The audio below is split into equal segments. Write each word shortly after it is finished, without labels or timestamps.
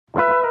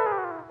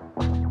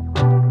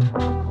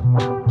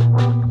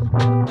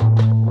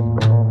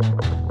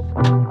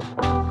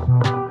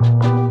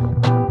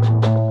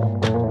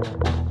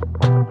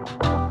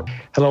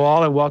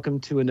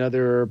Welcome to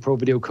another Pro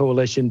Video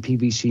Coalition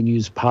PVC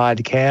News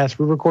podcast.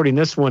 We're recording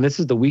this one. This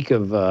is the week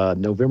of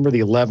November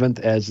the 11th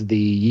as the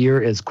year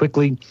is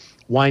quickly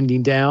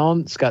winding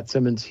down. Scott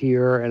Simmons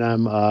here, and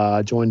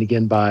I'm joined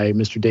again by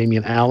Mr.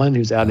 Damian Allen,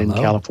 who's out in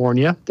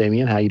California.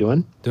 Damian, how you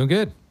doing? Doing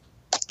good.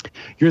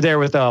 You're there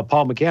with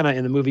Paul McKenna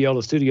in the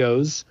Moviola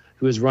Studios,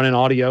 who is running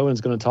audio and is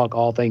going to talk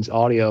all things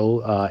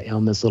audio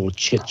on this little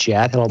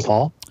chit-chat. Hello,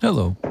 Paul.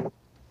 Hello.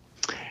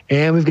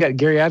 And we've got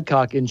Gary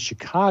Adcock in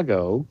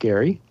Chicago.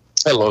 Gary.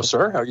 Hello,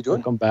 sir. How are you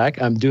doing? Welcome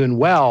back. I'm doing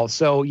well.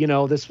 So,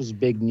 this was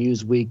big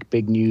news week,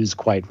 big news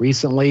quite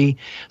recently.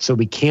 So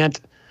we can't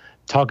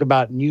talk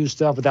about news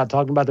stuff without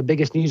talking about the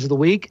biggest news of the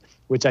week,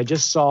 which I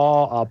just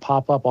saw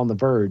pop up on The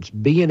Verge.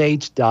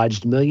 B&H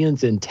dodged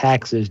millions in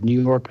taxes,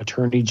 New York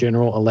Attorney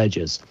General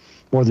alleges.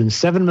 More than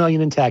 $7 million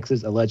in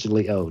taxes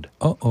allegedly owed.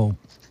 Uh-oh.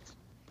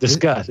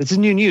 Discuss. It's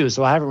new news,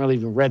 so I haven't really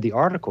even read the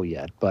article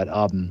yet. But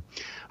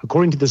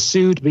according to the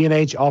suit,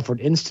 B&H offered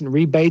instant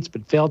rebates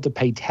but failed to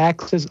pay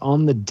taxes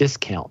on the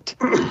discount.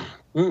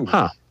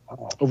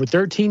 Over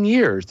 13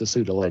 years, the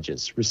suit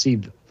alleges,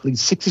 received at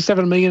least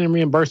 $67 million in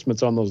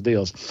reimbursements on those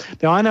deals.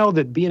 Now, I know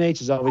that B&H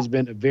has always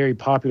been a very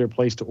popular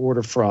place to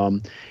order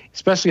from,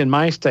 especially in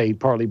my state,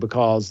 partly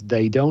because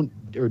they don't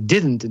or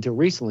didn't until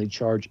recently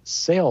charge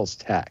sales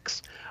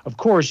tax. Of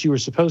course, you were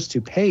supposed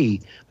to pay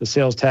the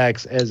sales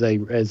tax as a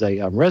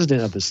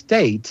resident of the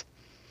state,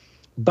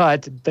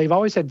 but they've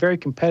always had very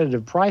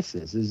competitive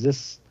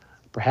prices.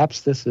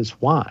 Perhaps this is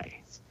why?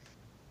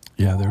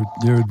 Yeah,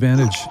 their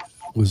advantage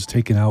was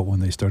taken out when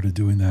they started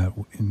doing that.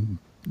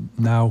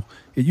 Now,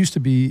 it used to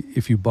be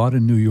if you bought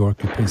in New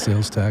York, you pay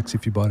sales tax.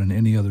 If you bought in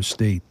any other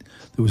state,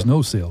 there was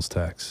no sales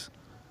tax.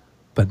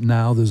 But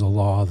now there's a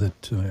law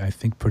that I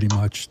think pretty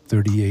much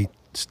 38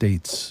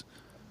 states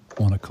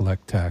want to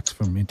collect tax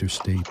from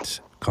interstate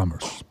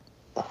commerce.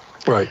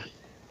 Right.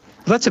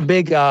 That's a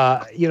big,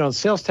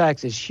 sales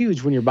tax is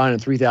huge when you're buying a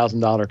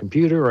 $3,000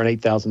 computer or an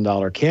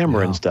 $8,000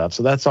 camera and stuff.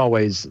 So that's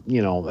always,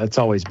 that's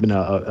always been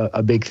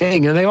a big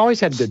thing. And they've always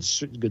had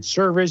good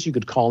service. You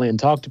could call in,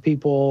 talk to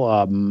people.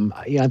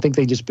 I think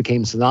they just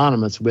became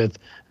synonymous with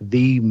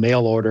the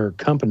mail order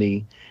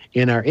company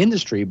in our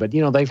industry. But,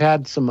 they've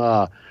had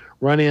some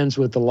run-ins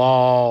with the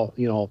law,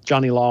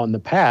 Johnny Law in the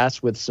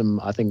past with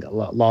some, I think,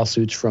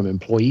 lawsuits from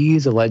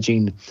employees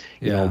alleging,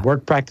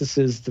 work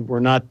practices that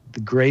were not the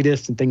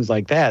greatest and things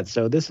like that.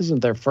 So this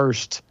isn't their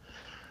first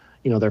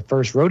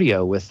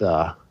rodeo with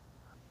dumb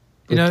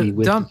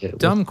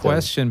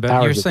question,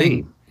 but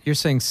you're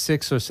saying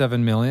 6 or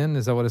 7 million.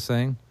 Is that what it's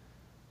saying?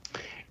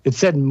 It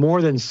said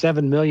more than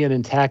 $7 million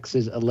in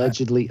taxes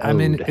allegedly owed. I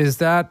mean, is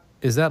that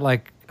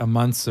like a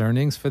month's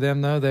earnings for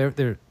them though?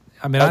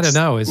 I don't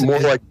know. It's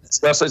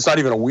not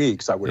even a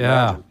week, so I would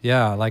imagine.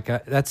 Yeah.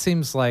 That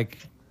seems like,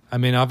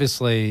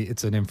 obviously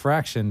it's an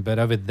infraction, but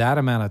over that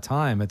amount of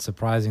time, it's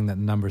surprising that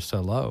the number's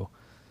so low.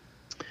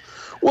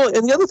 Well,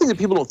 and the other thing that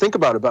people don't think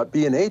about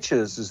B&H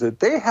is that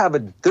they have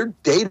their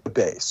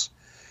database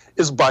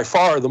is by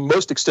far the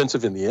most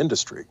extensive in the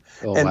industry.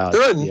 There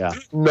are a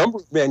number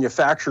of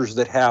manufacturers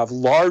that have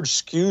large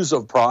SKUs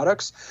of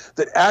products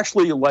that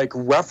actually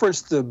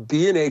reference the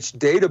B&H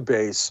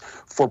database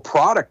for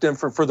product and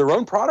for their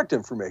own product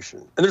information.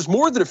 And there's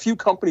more than a few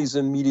companies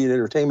in media and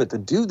entertainment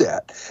that do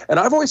that. And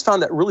I've always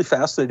found that really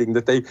fascinating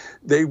that they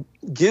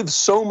give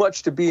so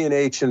much to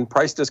B&H and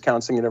price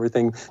discounting and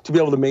everything to be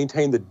able to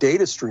maintain the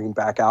data stream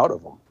back out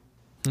of them.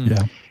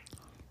 Yeah.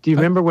 Do you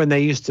remember when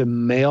they used to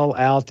mail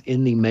out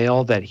in the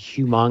mail that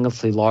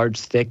humongously large,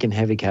 thick, and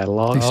heavy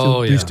catalog? They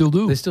still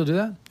do. They still do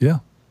that? Yeah.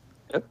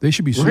 They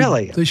should be sued.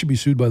 Really? They should be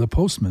sued by the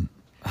postman.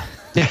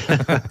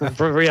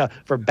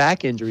 for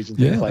back injuries and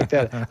things like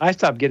that. I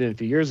stopped getting it a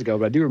few years ago,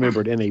 but I do remember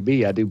at NAB,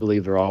 I do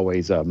believe they're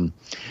always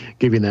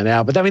giving that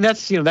out. But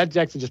that's that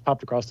actually just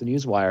popped across the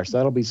newswire, so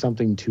that'll be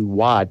something to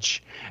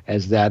watch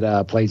as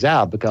that plays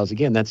out, because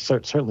again, that's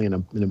certainly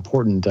an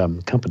important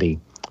company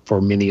for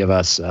many of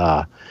us,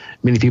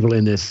 many people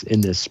in this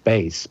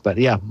space. But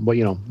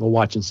we'll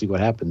watch and see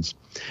what happens.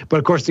 But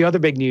of course, the other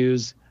big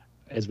news,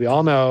 as we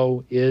all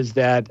know, is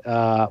that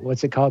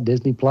what's it called?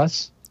 Disney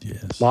Plus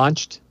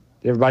launched.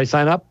 Did everybody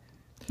sign up?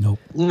 Nope.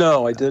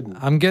 No, I didn't.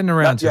 I'm getting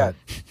around to it.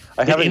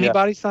 Did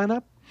anybody sign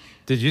up?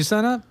 Did you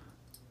sign up?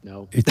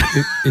 No. It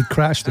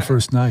crashed the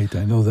first night.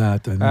 I know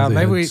that.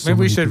 Maybe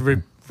we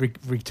should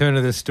return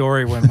to this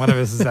story when one of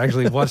us has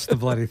actually watched the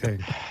bloody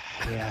thing.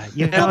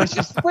 Yeah, it's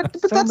just so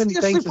many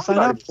things to sign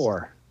up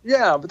for.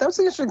 Yeah, but that's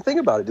the interesting thing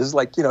about it is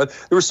there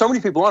were so many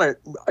people on it.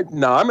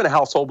 Now, I'm in a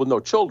household with no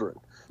children,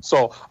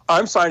 so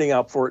I'm signing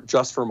up for it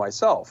just for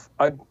myself.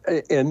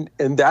 And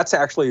that's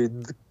actually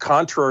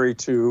contrary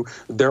to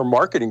their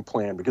marketing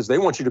plan, because they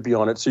want you to be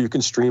on it so you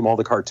can stream all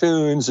the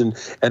cartoons and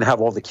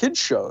have all the kids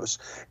shows.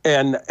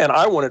 And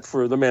I want it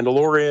for The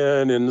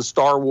Mandalorian and the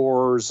Star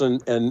Wars and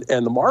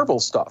the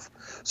Marvel stuff.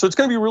 So it's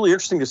going to be really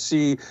interesting to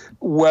see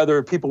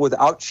whether people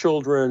without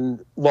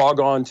children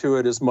log on to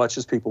it as much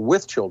as people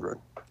with children.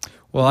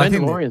 Well, I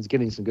think Mandalorian's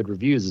getting some good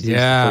reviews as the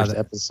first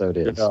episode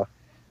is.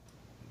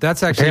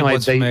 That's actually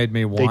what's made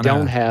me want. They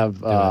don't have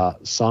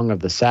Song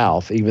of the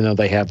South, even though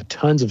they have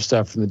tons of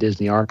stuff from the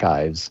Disney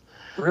archives.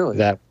 Really?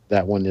 That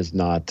one is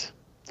not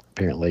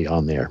apparently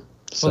on there.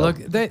 So. Well, look,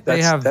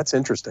 that's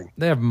interesting.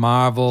 They have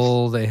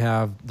Marvel. They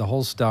have the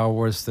whole Star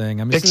Wars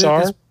thing. I mean,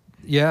 Pixar.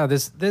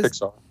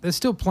 There's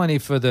still plenty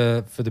for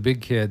the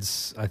big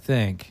kids. I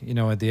think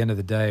at the end of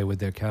the day with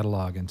their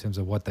catalog in terms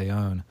of what they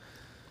own.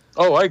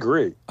 Oh, I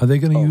agree. Are they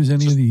going to use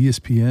any of the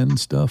ESPN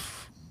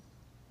stuff?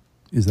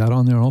 Is that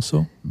on there also?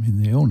 I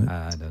mean, they own it.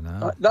 I don't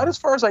know. Not as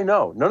far as I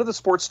know. None of the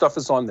sports stuff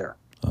is on there,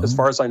 as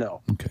far as I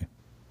know. Okay.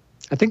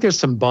 I think there's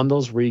some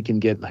bundles where you can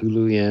get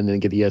Hulu in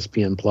and get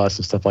ESPN Plus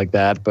and stuff like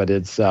that. But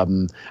it's I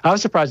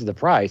was surprised at the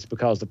price,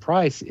 because the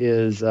price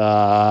is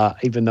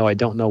even though I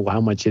don't know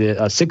how much it is,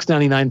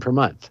 $6.99 per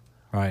month,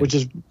 right? Which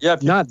is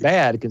not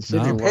bad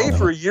considering. If you pay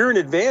for a year in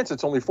advance,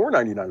 it's only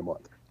 $4.99 a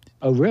month.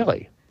 Oh,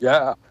 really?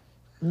 Yeah.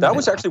 That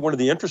was actually one of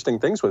the interesting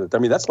things with it. I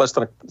mean, that's less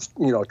than a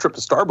trip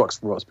to Starbucks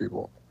for most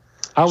people.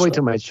 I'll wait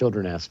till my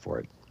children ask for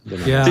it.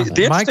 Yeah,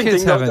 the interesting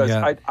thing though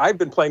is I've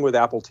been playing with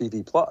Apple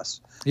TV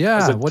Plus.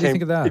 Yeah, what do you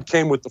think of that? It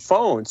came with the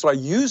phone, so I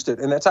used it,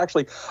 and that's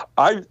actually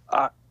I'm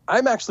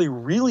actually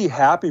really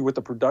happy with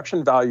the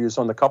production values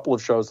on the couple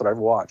of shows that I've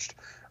watched.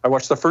 I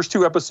watched the first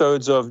 2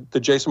 episodes of the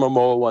Jason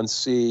Momoa one,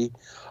 C.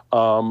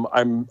 I'm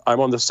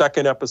on the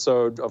second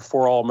episode of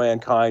For All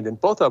Mankind, and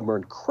both of them are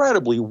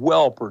incredibly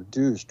well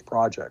produced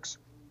projects.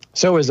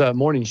 So is a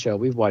morning show.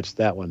 We've watched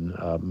that one,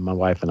 my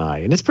wife and I,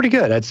 and it's pretty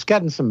good. It's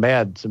gotten some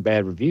bad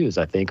reviews,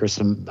 I think, or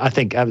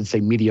I would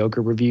say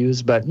mediocre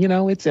reviews, but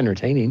it's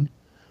entertaining.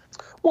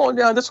 Well,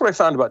 yeah, that's what I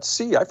found about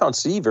C. I found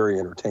C very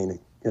entertaining,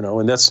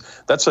 and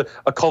that's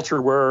a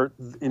culture where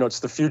it's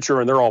the future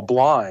and they're all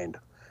blind,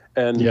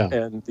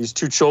 and these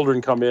 2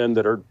 children come in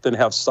that then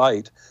have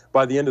sight.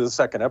 By the end of the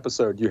second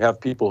episode, you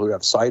have people who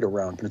have sight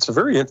around, and it's a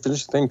very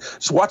interesting thing.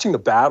 Just watching the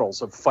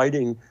battles of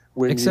fighting.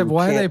 Except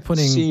why are they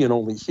putting see and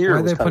only hear? Why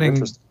are they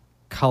putting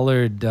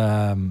colored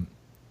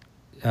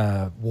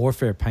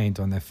warfare paint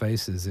on their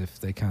faces if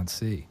they can't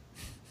see?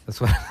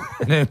 That's what.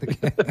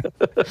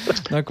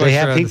 They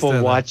have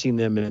people watching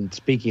them and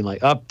speaking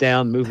like up,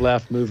 down, move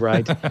left, move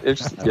right.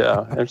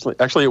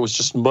 Actually, it was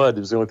just mud. It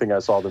was the only thing I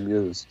saw them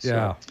use. So.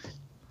 Yeah.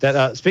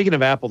 That speaking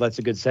of Apple, that's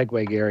a good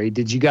segue, Gary.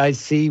 Did you guys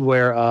see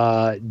where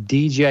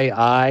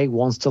DJI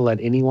wants to let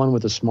anyone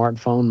with a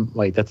smartphone?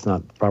 Wait, that's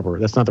not proper.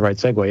 That's not the right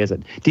segue, is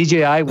it?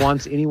 DJI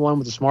wants anyone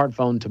with a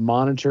smartphone to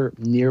monitor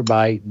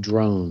nearby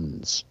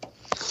drones.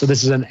 So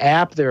this is an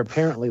app they're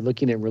apparently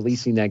looking at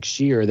releasing next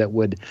year that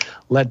would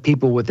let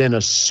people within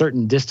a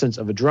certain distance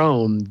of a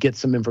drone get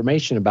some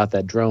information about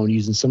that drone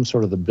using some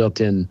sort of the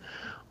built-in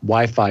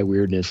Wi-Fi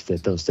weirdness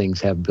that those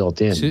things have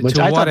built in. Which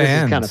I thought this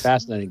is kind of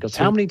fascinating, because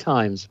how many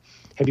times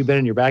have you been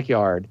in your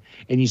backyard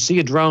and you see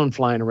a drone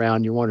flying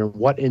around? You're wondering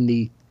what in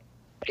the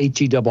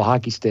HE double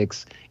hockey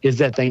sticks is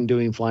that thing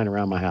doing flying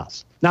around my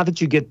house? Not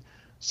that you get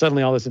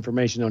suddenly all this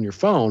information on your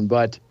phone,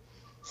 but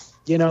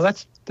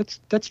that's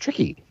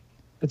tricky.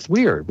 It's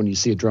weird when you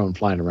see a drone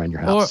flying around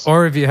your house.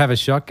 Or if you have a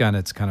shotgun,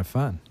 it's kind of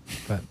fun.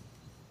 But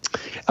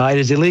it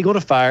is illegal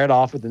to fire it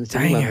off within the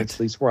city limits, at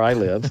least where I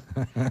live.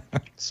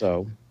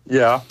 So.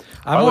 Yeah,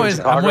 I'm waiting.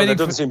 That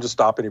doesn't seem to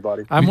stop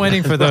anybody. I'm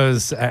waiting for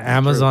those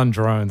Amazon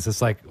drones.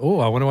 It's like, I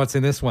wonder what's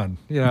in this one.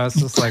 it's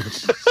just like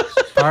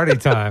party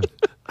time.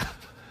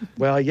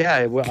 Well, yeah.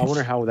 I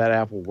wonder how that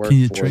app will work for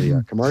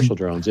the commercial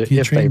drones if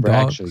they ever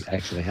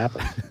actually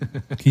happen.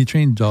 Can you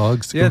train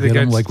dogs to go get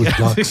them like with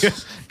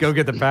ducks? Go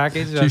get the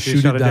package. Just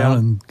shoot it down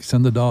and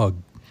send the dog.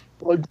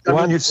 Well,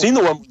 you've seen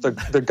the one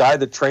with the guy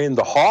that trained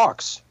the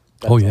hawks.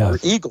 Yeah.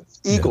 Eagles.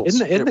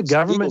 Isn't the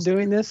government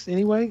doing this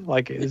anyway?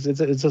 Like, is it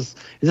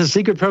a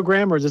secret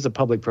program, or is this a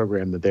public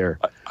program that they're?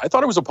 I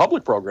thought it was a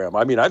public program.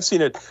 I mean, I've seen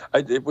it.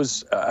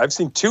 I've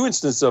seen 2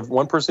 instances of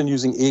one person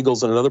using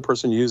eagles and another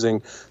person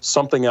using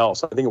something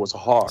else. I think it was a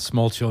hawk.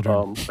 Small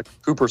children,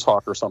 like Cooper's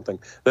hawk or something,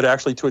 that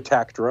actually to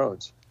attack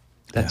drones.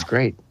 That's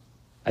great.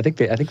 I think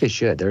they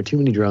should. There are too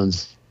many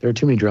drones. There are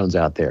too many drones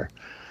out there.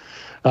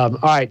 All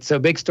right. So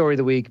big story of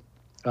the week,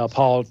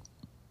 Paul.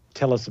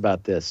 Tell us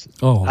about this.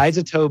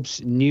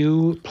 iZotope's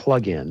new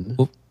plugin.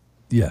 Well,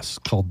 yes,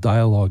 called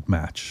Dialogue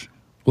Match.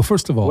 Well,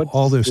 first of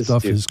all their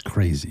stuff is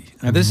crazy.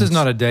 Now, this is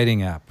not a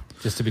dating app,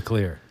 just to be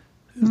clear.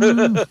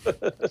 No,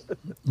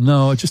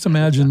 just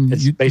imagine.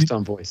 It's based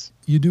on voice.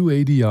 You do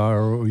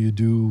ADR, or you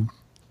do,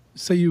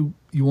 say you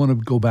want to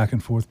go back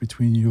and forth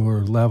between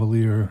your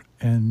lavalier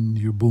and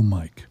your boom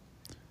mic.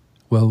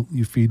 Well,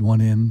 you feed one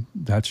in,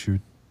 that's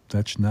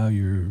now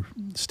your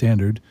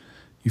standard.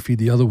 You feed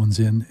the other ones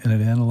in, and it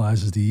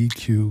analyzes the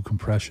EQ,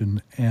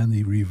 compression, and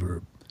the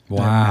reverb. Wow.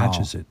 And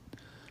matches it.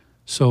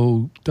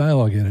 So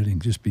dialogue editing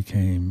just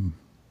became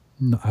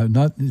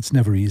it's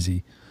never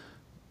easy,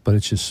 but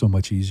it's just so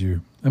much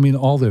easier. I mean,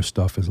 all their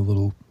stuff is a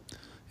little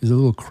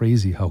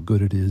crazy how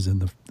good it is,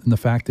 and the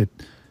fact that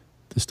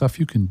the stuff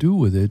you can do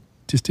with it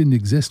just didn't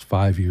exist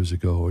 5 years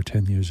ago or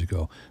 10 years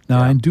ago.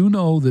 Now, I do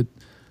know that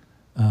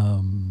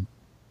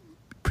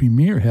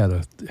Premiere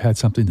had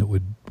something that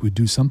would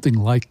do something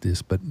like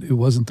this, but it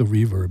wasn't the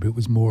reverb. It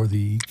was more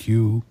the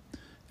EQ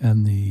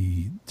and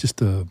the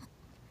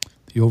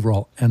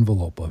overall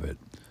envelope of it.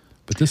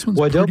 But this one's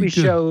Adobe pretty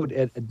good. showed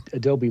at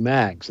Adobe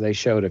Max, they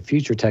showed a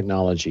future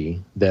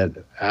technology that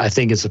I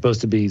think is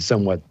supposed to be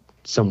somewhat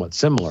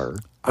similar.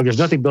 Like, there's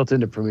nothing built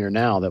into Premiere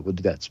now that would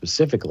do that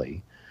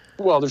specifically.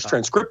 Well, there's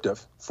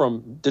transcriptive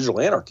from Digital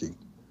Anarchy.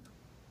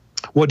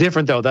 Well,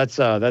 different though. That's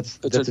a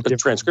different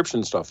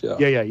transcription stuff.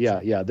 Yeah.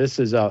 Yeah. This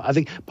is I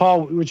think,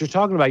 Paul, what you're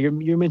talking about, you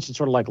mentioned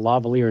sort of like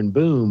lavalier and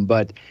boom,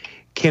 but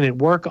can it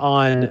work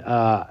on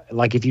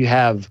like if you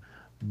have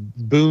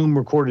boom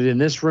recorded in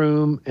this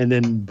room and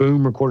then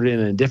boom recorded in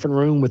a different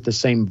room with the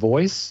same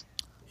voice?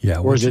 Yeah.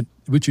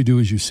 What you do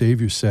is you save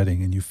your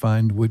setting and you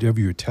find whatever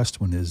your test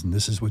one is, and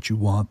this is what you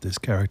want this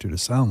character to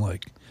sound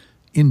like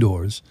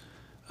indoors.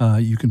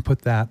 You can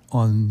put that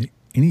on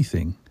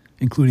anything,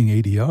 including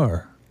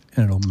ADR,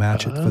 and it'll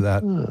match it for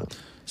that.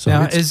 So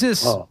now, is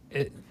this?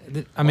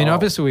 I mean,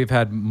 obviously we've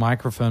had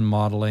microphone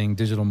modeling,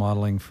 digital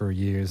modeling for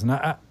years,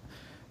 and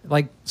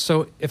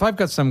so if I've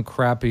got some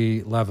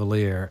crappy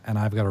lavalier and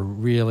I've got a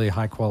really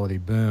high quality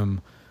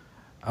boom,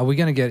 are we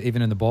going to get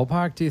even in the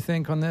ballpark, do you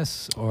think, on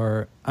this?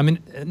 Or, I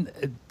mean,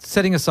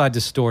 setting aside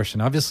distortion,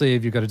 obviously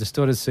if you've got a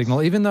distorted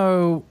signal, even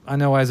though I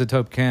know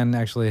iZotope can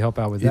actually help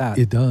out with that.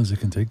 It does. It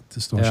can take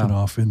distortion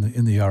off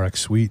in the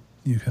RX suite.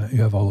 You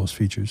have all those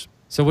features.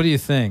 So what do you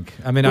think?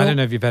 I mean, I don't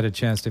know if you've had a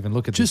chance to even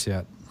look at this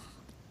yet.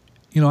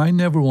 I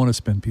never want to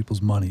spend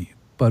people's money,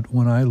 but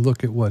when I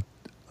look at what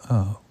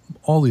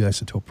all the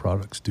iZotope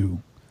products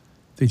do,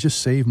 they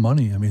just save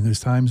money. I mean,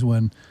 there's times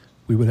when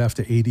we would have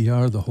to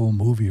ADR the whole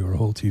movie or a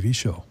whole TV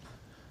show.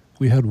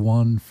 We had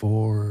one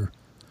for,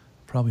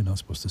 probably not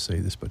supposed to say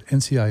this, but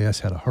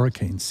NCIS had a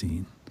hurricane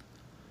scene,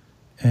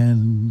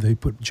 and they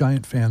put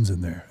giant fans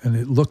in there, and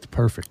it looked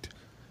perfect,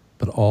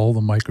 but all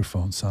the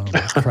microphones sounded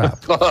like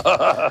crap.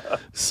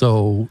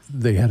 So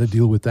they had to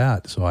deal with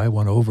that. So I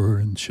went over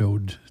and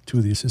showed two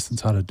of the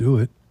assistants how to do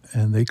it,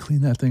 and they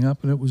cleaned that thing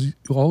up, and it was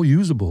all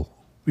usable.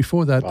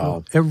 Before that,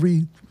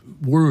 every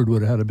word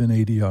would have had to been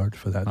ADR'd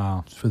for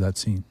that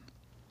scene.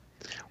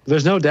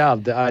 There's no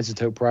doubt the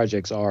iZotope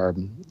projects are,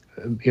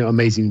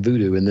 amazing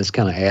voodoo, and this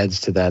kind of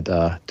adds to that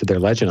to their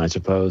legend, I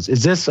suppose.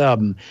 Is this?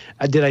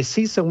 Did I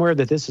see somewhere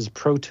that this is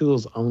Pro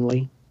Tools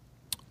only?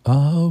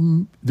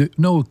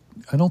 No,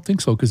 I don't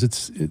think so, because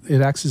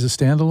it acts as a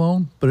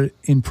standalone, but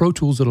in Pro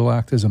Tools it'll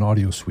act as an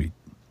audio suite.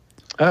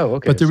 Oh,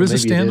 okay. But there is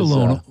a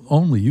standalone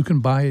only. You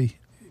can buy.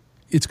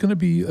 It's going to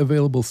be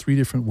available 3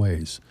 different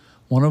ways.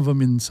 One of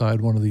them inside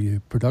one of the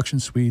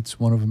production suites,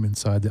 one of them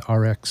inside the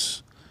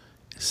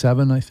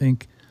RX-7, I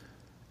think,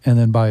 and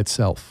then by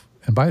itself.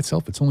 And by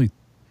itself, it's only,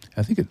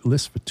 I think it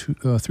lists for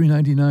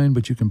 $399,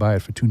 but you can buy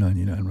it for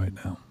 $299 right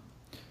now.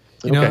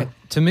 You know,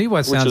 to me,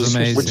 what sounds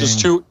amazing,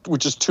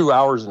 which is 2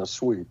 hours in a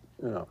suite.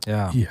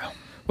 Yeah.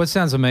 What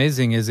sounds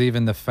amazing is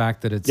even the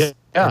fact that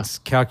it's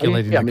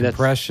calculating the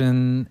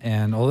compression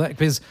and all that.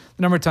 Because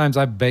the number of times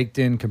I've baked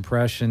in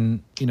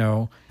compression,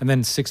 and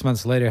then 6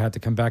 months later had to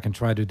come back and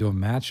try to do a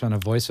match on a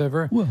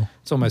voiceover. Well,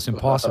 it's almost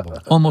impossible.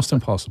 Almost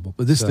impossible.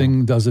 But this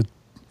thing does it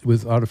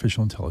with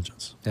artificial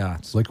intelligence. Yeah,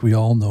 it's like we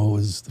all know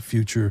is the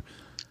future.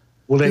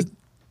 Well,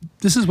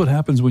 this is what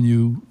happens when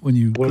you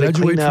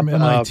graduate from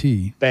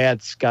MIT.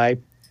 Bad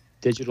Skype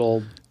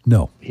digital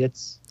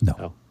hits.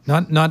 No.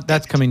 Not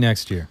that's coming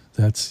next year.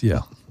 That's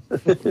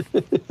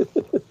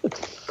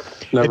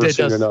Never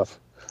seen enough.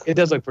 It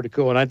does look pretty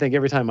cool, and I think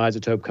every time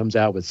iZotope comes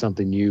out with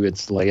something new,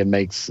 it's like it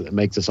makes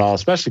us all,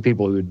 especially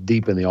people who are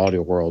deep in the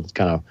audio world,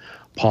 kind of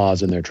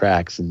pause in their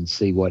tracks and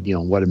see what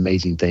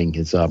amazing thing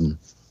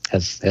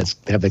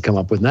have they come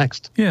up with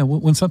next. Yeah,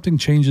 when something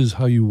changes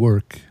how you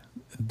work,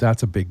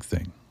 that's a big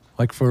thing.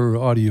 Like for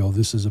audio,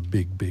 this is a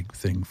big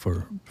thing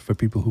for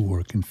people who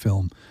work in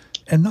film,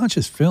 and not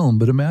just film,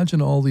 but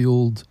imagine all the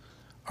old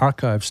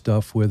archive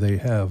stuff where they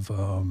have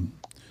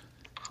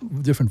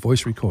different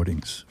voice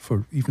recordings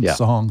for even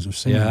songs or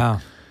singing. Yeah.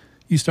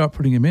 You start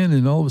putting them in,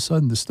 and all of a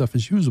sudden this stuff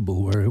is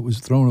usable where it was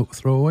throw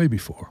away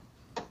before.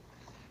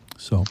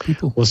 So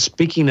people. Well,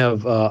 speaking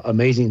of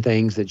amazing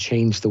things that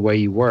change the way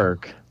you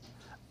work,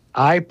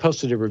 I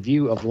posted a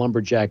review of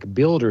Lumberjack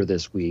Builder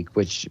this week,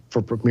 which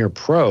for Premiere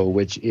Pro,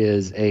 which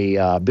is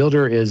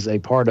Builder is a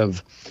part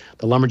of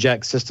the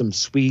Lumberjack System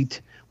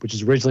Suite, which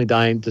is originally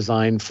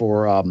designed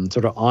for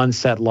sort of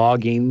on-set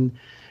logging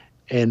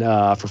and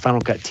for Final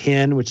Cut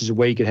 10, which is a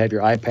way you could have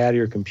your iPad or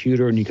your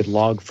computer and you could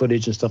log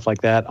footage and stuff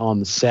like that on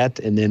the set,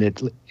 and then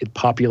it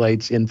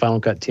populates in Final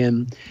Cut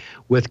 10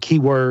 with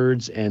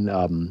keywords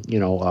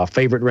and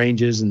favorite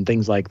ranges and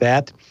things like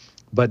that.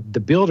 But the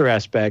Builder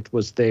aspect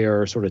was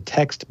their sort of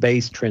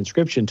text-based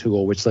transcription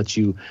tool, which lets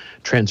you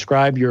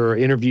transcribe your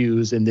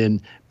interviews and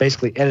then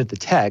basically edit the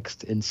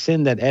text and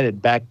send that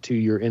edit back to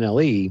your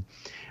NLE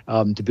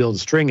to build a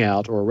string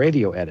out or a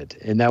radio edit.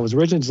 And that was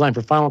originally designed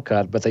for Final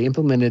Cut, but they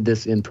implemented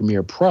this in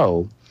Premiere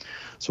Pro.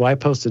 So I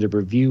posted a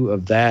review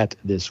of that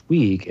this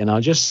week, and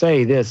I'll just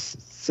say this,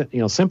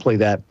 simply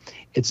that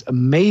it's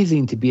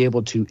amazing to be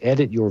able to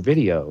edit your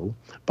video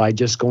by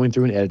just going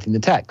through and editing the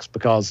text,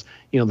 because,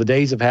 the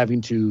days of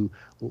having to,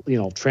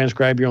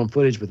 transcribe your own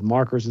footage with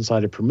markers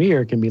inside of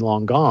Premiere can be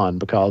long gone,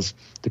 because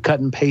to cut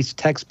and paste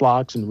text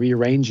blocks and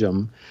rearrange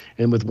them,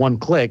 and with one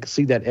click,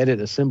 see that edit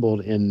assembled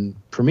in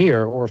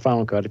Premiere or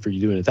Final Cut if you're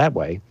doing it that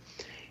way,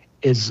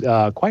 is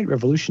quite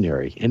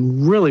revolutionary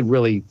and really,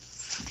 really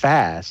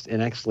fast,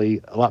 and actually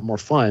a lot more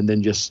fun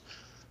than just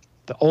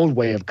the old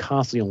way of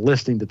constantly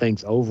listening to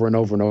things over and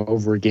over and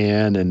over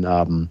again.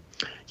 And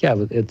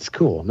it's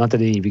cool. Not that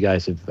any of you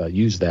guys have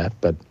used that,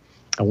 but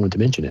I wanted to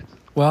mention it.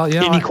 Well,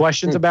 any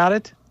questions about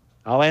it?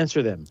 I'll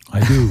answer them. I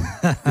do.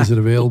 Is it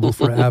available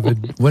for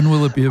Avid? When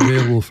will it be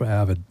available for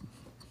Avid?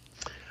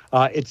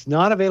 It's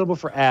not available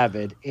for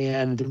Avid,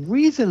 and the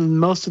reason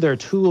most of their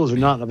tools are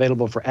not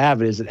available for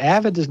Avid is that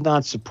Avid does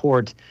not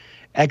support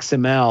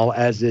XML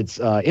as its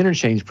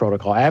interchange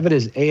protocol. Avid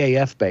is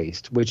AAF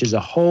based, which is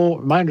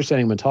my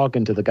understanding when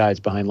talking to the guys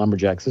behind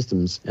Lumberjack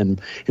Systems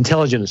and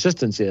Intelligent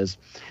Assistance is,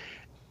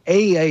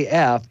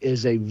 AAF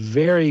is a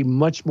very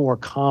much more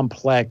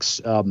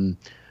complex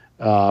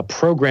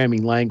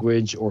programming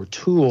language or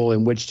tool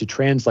in which to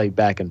translate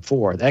back and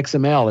forth.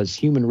 XML is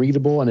human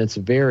readable, and it's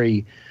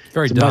very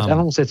dumb. I don't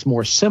want to say it's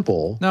more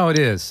simple. No, it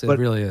is. It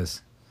really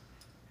is.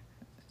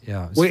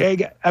 Yeah.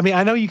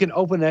 I know you can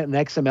open an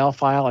XML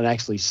file and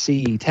actually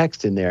see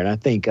text in there, and I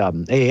think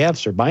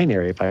AAFs are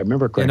binary, if I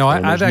remember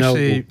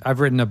correctly. I've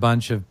written a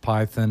bunch of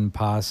Python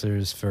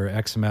parsers for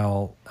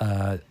XML,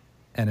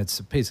 and it's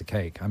a piece of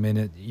cake. I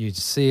mean, you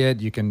see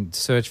it, you can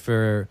search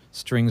for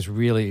strings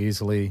really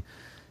easily.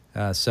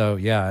 Once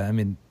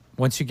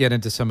you get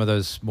into some of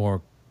those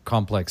more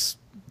complex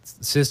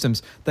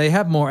systems, they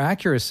have more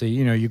accuracy.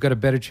 You've got a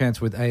better chance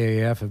with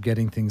AAF of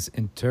getting things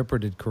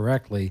interpreted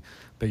correctly.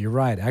 But you're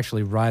right.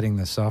 Actually writing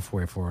the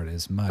software for it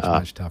is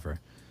much tougher.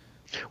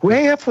 Well,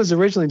 AAF was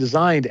originally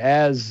designed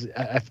as,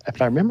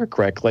 if I remember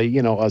correctly,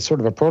 a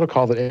sort of a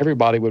protocol that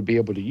everybody would be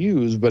able to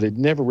use, but it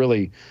never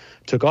really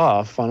took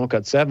off. Final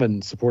Cut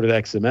 7 supported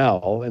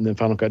XML, and then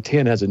Final Cut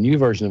 10 has a new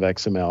version of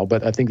XML.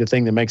 But I think the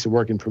thing that makes it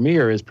work in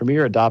Premiere is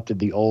Premiere adopted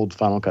the old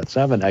Final Cut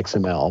 7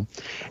 XML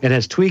and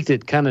has tweaked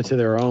it kind of to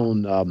their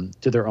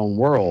own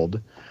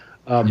world.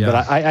 But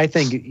I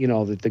think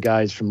that the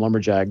guys from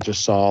Lumberjack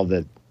just saw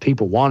that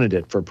people wanted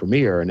it for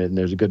Premiere, and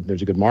there's a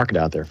good market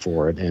out there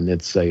for it, and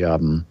it's it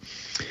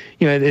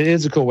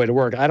is a cool way to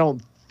work.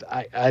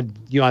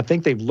 I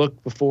think they've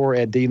looked before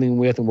at dealing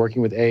with and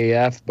working with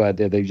AAF, but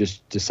they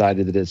just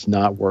decided that it's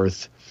not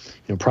worth,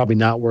 probably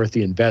not worth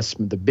the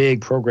investment, the big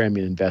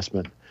programming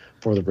investment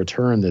for the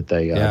return that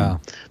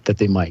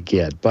they might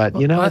get. But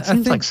it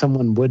seems like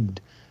someone would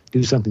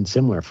do something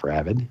similar for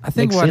Avid. I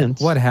think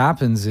what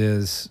happens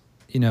is,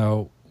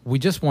 we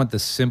just want the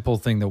simple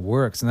thing that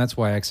works, and that's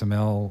why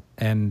XML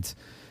and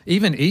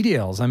even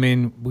EDLs. I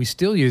mean, we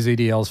still use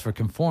EDLs for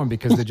Conform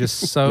because they're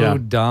just so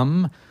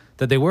dumb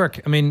that they work.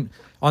 I mean,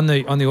 on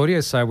the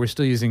audio side, we're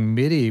still using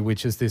MIDI,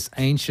 which is this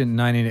ancient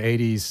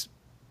 1980s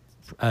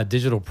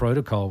digital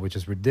protocol, which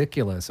is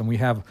ridiculous, and we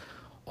have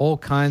all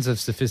kinds of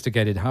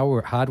sophisticated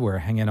hardware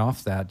hanging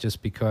off that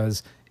just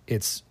because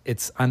it's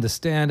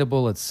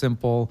understandable, it's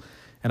simple,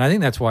 and I think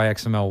that's why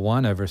XML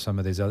won over some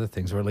of these other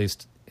things, or at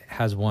least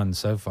has won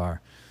so far.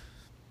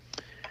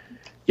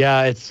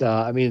 Yeah, it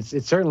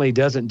certainly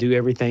doesn't do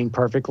everything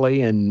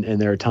perfectly, and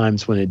there are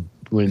times when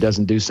it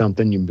doesn't do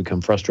something, you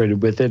become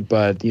frustrated with it.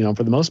 But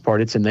for the most part,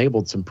 it's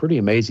enabled some pretty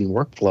amazing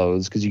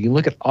workflows, because you can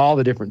look at all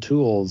the different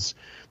tools,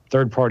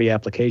 third-party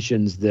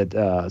applications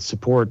that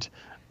support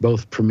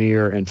both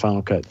Premiere and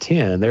Final Cut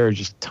 10. There are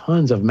just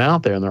tons of them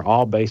out there, and they're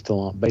all based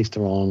along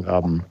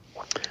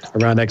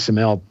around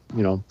XML,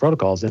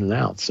 protocols in and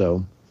out.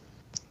 So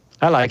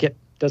I like it.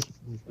 It does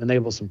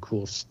enable some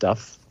cool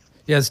stuff.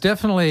 Yeah, it's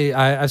definitely.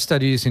 I've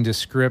started using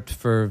Descript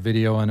for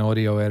video and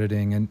audio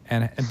editing,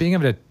 and being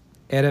able to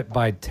edit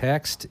by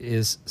text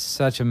is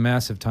such a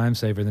massive time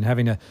saver than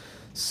having to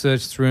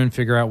search through and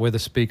figure out where the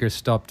speaker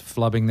stopped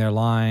flubbing their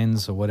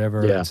lines or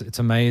whatever. Yeah. It's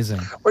amazing.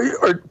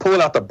 Or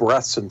pulling out the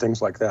breaths and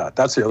things like that.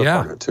 That's the other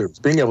part of it too. It's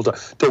being able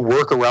to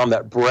work around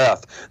that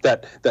breath,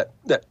 that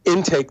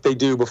intake they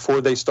do before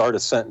they start a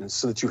sentence,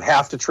 so that you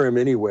have to trim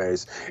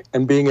anyways,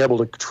 and being able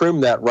to trim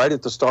that right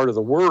at the start of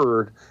the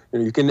word.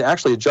 You can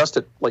actually adjust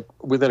it like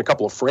within a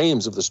couple of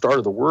frames of the start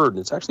of the word, and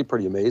it's actually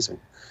pretty amazing.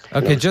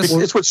 Okay,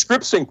 it's what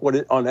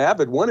ScriptSync on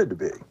Avid wanted to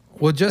be.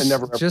 Well,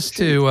 just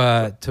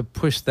to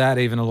push that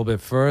even a little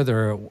bit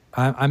further,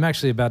 I'm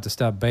actually about to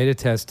start beta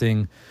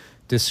testing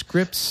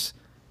Descript's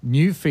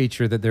new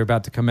feature that they're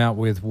about to come out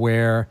with,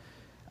 where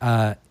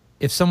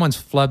if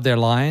someone's flubbed their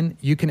line,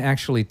 you can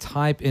actually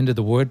type into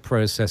the word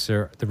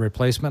processor the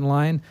replacement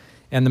line,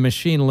 and the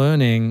machine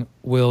learning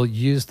will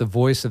use the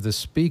voice of the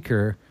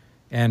speaker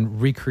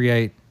and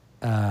recreate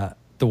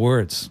the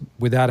words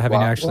without having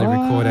to actually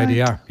record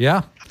ADR.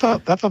 Yeah. I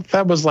thought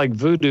that was like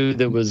voodoo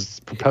that was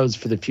proposed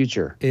for the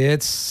future.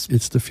 It's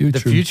the future.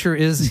 The future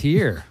is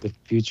here. The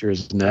future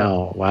is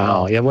now.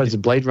 Wow. Yeah, what is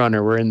it? Blade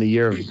Runner? We're in the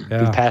year. We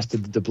passed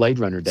the Blade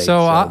Runner date.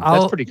 So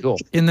that's pretty cool.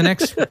 In the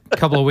next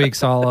couple of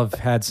weeks, I'll have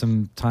had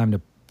some time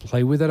to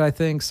play with it, I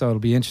think. So it'll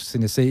be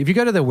interesting to see. If you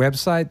go to their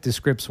website,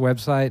 Descript's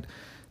website,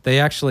 they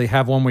actually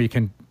have one where you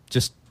can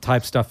just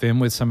type stuff in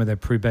with some of their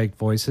pre-baked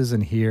voices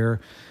and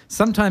hear.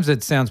 Sometimes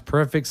it sounds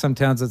perfect.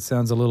 Sometimes it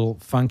sounds a little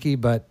funky,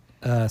 but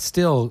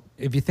still,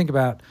 if you think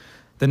about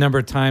the number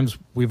of times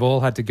we've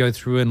all had to go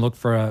through and look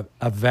for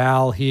a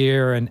vowel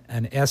here and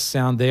an S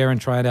sound there and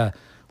try to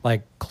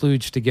like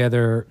kludge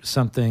together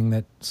something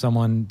that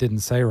someone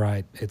didn't say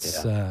right, it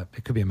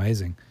could be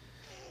amazing.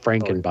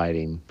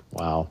 Frankenbiting.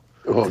 Wow.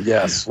 Oh,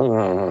 yes.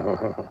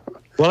 Well,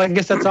 I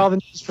guess that's all the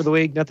news for the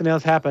week. Nothing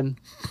else happened.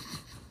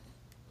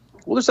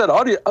 Well, there's that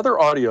other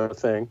audio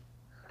thing.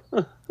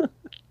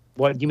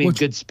 What, you mean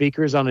good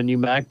speakers on a new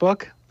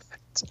MacBook?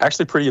 It's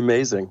actually pretty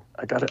amazing.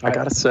 I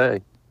gotta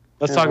say.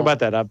 Let's talk about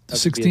that.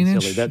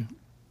 16-inch.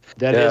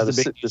 That is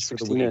the big the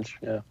 16-inch.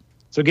 Yeah.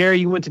 So Gary,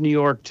 you went to New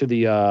York to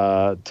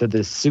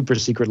the super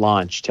secret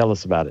launch. Tell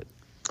us about it.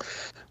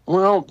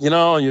 Well,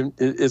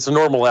 it's a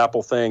normal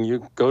Apple thing.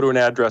 You go to an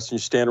address and you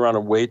stand around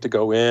and wait to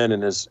go in.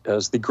 And as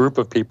the group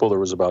of people, there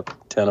was about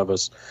 10 of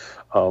us,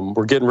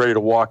 we're getting ready to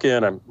walk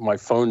in. My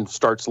phone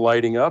starts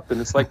lighting up,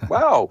 and it's like,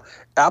 wow,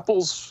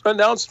 Apple's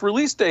announced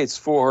release dates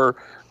for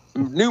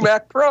new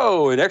Mac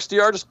Pro and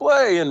XDR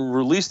display, and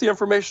released the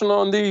information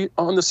on the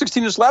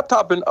 16-inch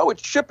laptop, and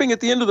it's shipping at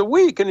the end of the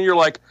week. And you're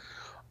like,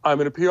 I'm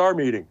in a PR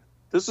meeting.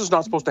 This is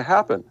not supposed to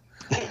happen.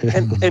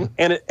 and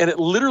it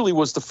literally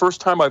was the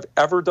first time I've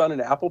ever done an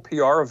Apple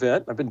PR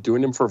event. I've been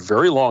doing them for a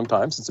very long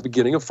time, since the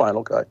beginning of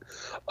Final Cut,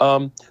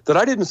 that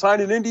I didn't sign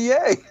an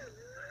NDA.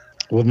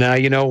 Well, now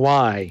you know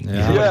why.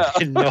 Yeah.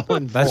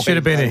 That should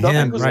have been a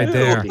hint right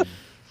there.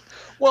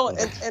 Well,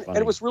 and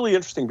it was really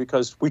interesting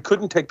because we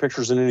couldn't take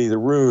pictures in any of the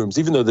rooms,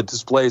 even though the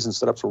displays and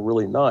setups were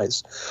really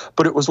nice.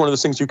 But it was one of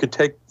those things you could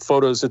take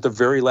photos at the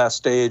very last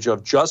stage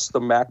of just the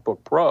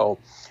MacBook Pro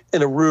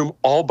in a room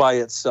all by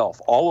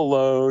itself, all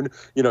alone,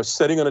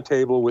 sitting on a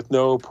table with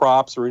no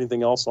props or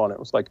anything else on it. It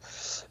was like,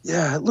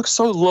 yeah, it looks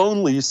so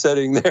lonely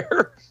sitting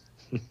there.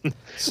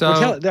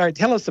 So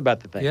tell us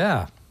about the thing.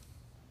 Yeah.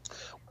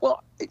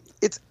 Well,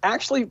 it's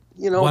actually,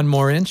 1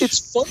 more inch. It's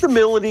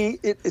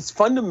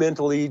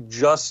fundamentally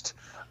just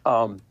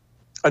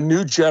a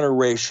new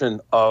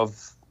generation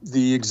of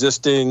the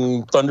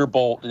existing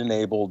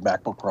Thunderbolt-enabled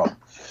MacBook Pro.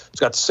 It's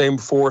got the same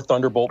 4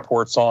 Thunderbolt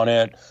ports on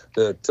it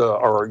that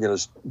are,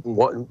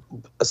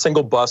 a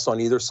single bus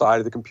on either side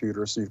of the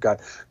computer. So you've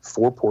got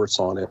 4 ports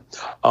on it.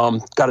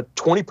 Got a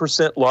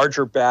 20%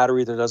 larger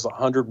battery that has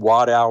 100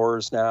 watt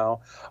hours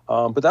now.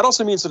 But that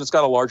also means that it's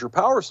got a larger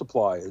power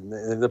supply.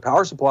 And the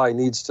power supply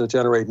needs to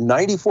generate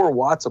 94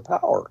 watts of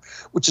power,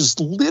 which is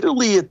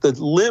literally at the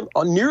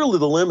nearly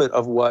the limit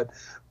of what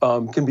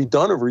can be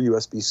done over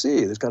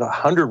USB-C. There's got a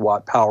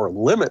 100-watt power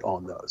limit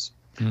on those.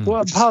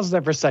 Well, pause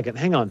that for a second.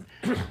 Hang on.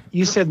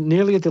 You said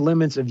nearly at the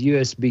limits of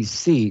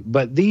USB-C,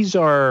 but these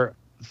are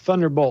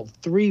Thunderbolt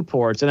 3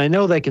 ports, and I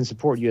know they can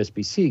support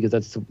USB-C because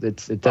that's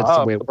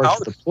the way it works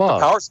with the plug.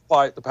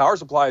 The power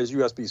supply is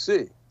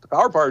USB-C.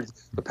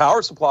 The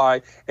power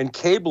supply and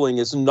cabling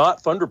is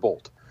not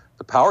Thunderbolt.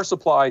 The power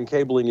supply and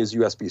cabling is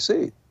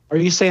USB-C. Are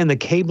you saying the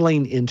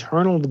cabling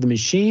internal to the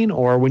machine,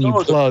 or when you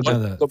plug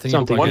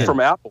something one from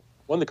Apple?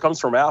 One that comes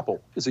from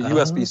Apple is a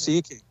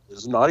USB-C cable.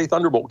 It's not a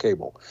Thunderbolt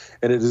cable,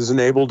 and it is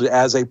enabled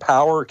as a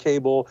power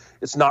cable.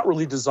 It's not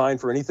really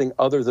designed for anything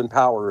other than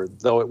power,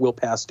 though it will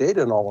pass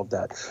data and all of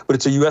that. But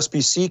it's a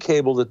USB-C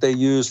cable that they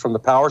use from the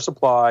power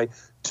supply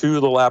to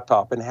the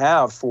laptop, and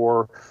have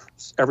for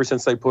ever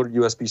since they put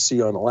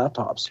USB-C on the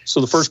laptops. So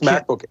the first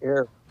MacBook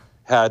Air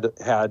had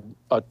a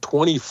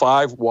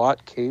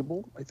 25-watt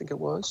cable, I think it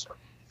was.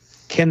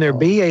 Can there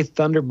be a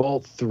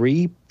Thunderbolt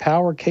 3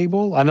 power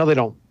cable? I know they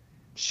don't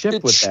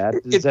ship with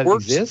that. Does that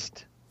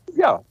exist?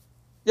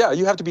 Yeah,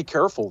 you have to be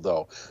careful,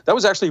 though. That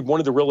was actually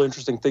one of the real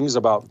interesting things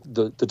about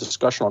the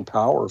discussion on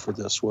power for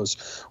this was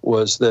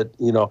that,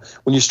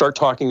 when you start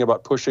talking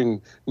about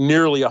pushing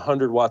nearly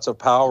 100 watts of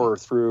power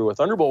through a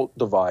Thunderbolt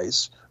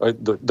device,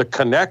 the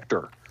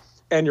connector,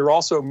 and you're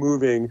also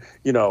moving,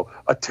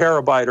 a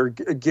terabyte or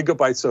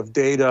gigabytes of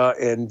data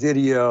and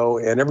video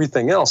and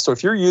everything else. So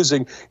if you're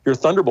using your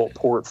Thunderbolt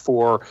port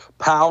for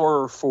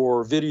power,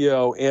 for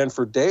video, and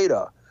for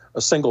data,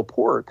 a single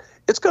port,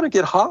 it's going to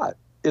get hot.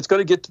 It's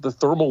going to get to the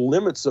thermal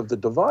limits of the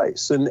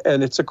device. And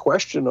it's a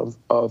question of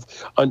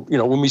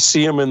when we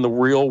see them in the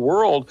real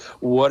world,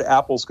 what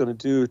Apple's going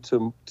to do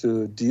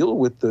to deal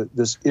with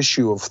this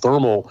issue of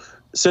thermal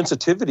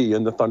sensitivity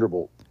in the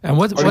Thunderbolt. And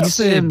what's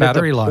the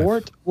battery life? The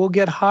port will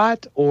get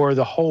hot, or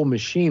the whole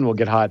machine will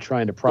get hot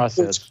trying to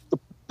process?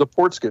 The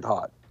ports get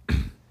hot.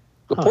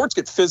 The ports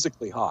get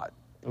physically hot.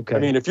 Okay. I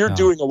mean, if you're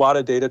doing a lot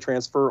of data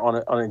transfer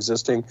on an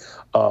existing,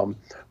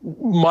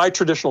 my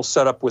traditional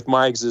setup with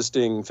my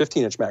existing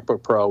 15-inch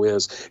MacBook Pro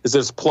is that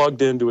it's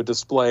plugged into a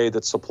display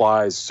that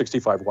supplies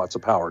 65 watts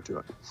of power to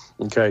it.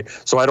 Okay,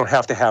 so I don't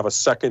have to have a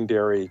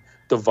secondary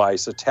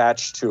device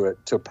attached to it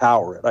to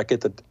power it. I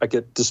get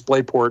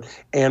DisplayPort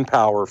and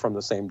power from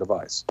the same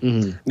device.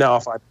 Mm-hmm.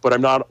 Now, but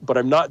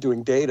I'm not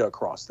doing data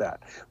across that.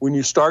 When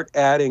you start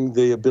adding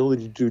the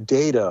ability to do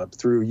data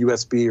through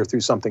USB or through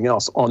something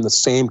else on the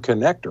same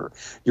connector,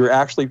 you're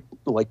actually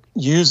like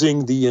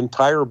using the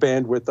entire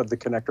bandwidth of the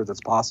connector that's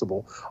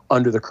possible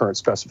under the current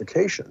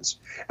specifications.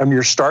 And when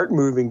you start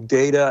moving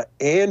data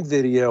and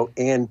video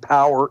and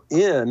power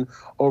in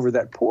over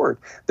that port,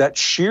 that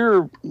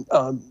sheer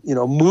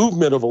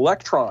movement of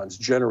electrons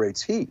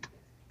generates heat.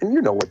 And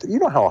you know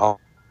how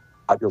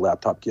hot your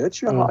laptop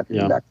gets, you know how hot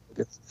your MacBook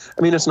gets.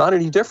 I mean, it's not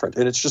any different.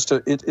 And it's just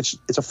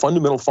it's a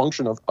fundamental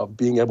function of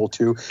being able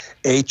to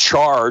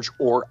charge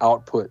or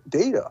output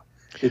data.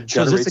 It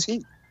generates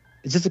heat.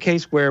 Is this a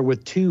case where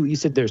with you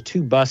said there's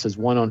two buses,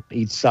 one on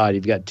each side.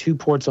 You've got 2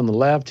 ports on the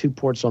left, 2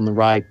 ports on the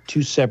right,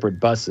 2 separate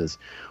buses.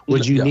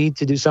 Would you need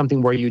to do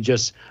something where you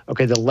just,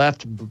 the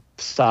left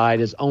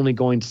side is only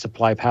going to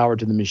supply power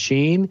to the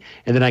machine,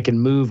 and then I can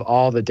move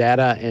all the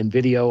data and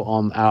video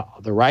on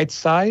the right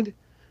side?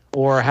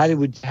 Or how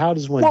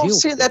does one deal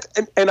with that?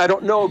 And I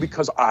don't know,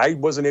 because I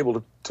wasn't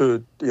able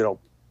to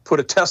put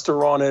a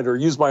tester on it or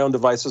use my own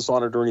devices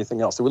on it or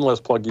anything else. They wouldn't let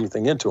us plug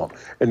anything into them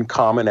in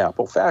common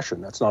Apple fashion.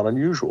 That's not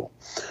unusual.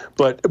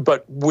 But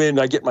when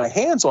I get my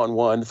hands on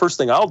one, the first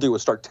thing I'll do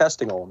is start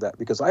testing all of that,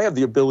 because I have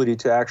the ability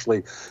to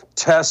actually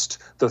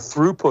test the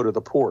throughput of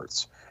the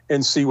ports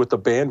and see what the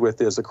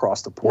bandwidth is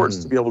across the ports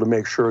to be able to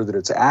make sure that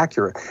it's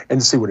accurate and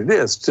to see what it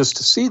is, just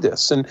to see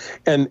this. And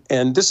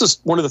this is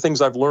one of the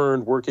things I've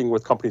learned working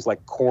with companies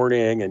like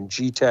Corning and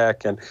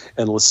G-Tech and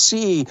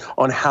LaCie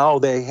on how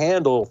they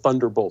handle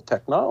Thunderbolt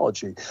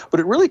technology.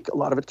 But a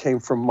lot of it came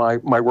from my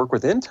work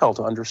with Intel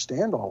to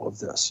understand all of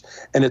this.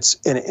 And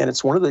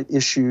it's one of the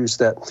issues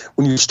that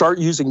when you start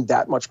using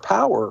that much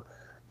power,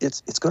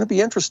 it's going to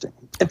be interesting.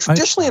 And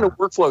traditionally in a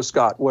workflow,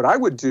 Scott, what I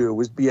would do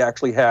is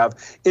actually have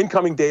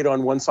incoming data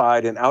on one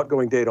side and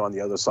outgoing data on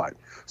the other side.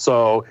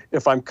 So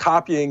if I'm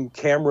copying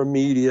camera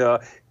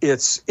media,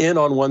 it's in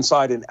on one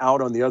side and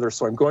out on the other.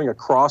 So I'm going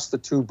across the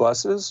 2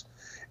 buses.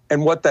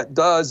 And what that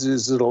does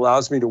is it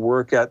allows me to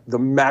work at the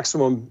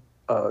maximum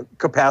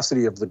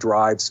capacity of the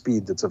drive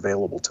speed that's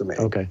available to me.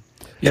 Okay.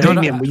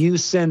 Damien, will you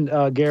send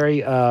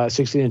Gary a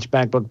 16-inch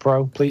MacBook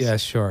Pro, please? Yeah,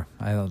 sure.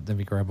 Let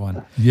me grab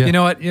one. Yeah. You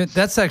know what?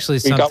 That's actually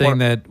something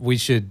that we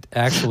should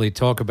actually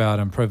talk about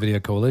on Pro Video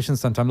Coalition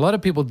sometime. A lot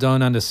of people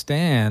don't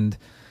understand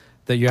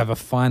that you have a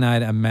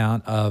finite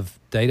amount of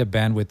data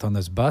bandwidth on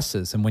those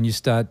buses. And when you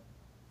start,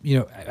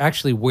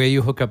 actually where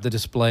you hook up the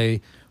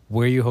display,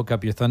 where you hook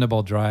up your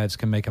Thunderbolt drives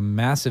can make a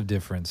massive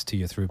difference to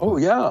your throughput. Oh,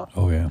 yeah.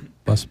 Oh, yeah.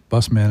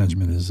 Bus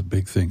management is a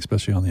big thing,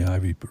 especially on the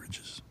Ivy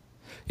bridges.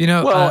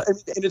 And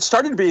it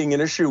started being an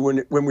issue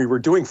when we were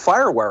doing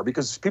FireWire,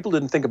 because people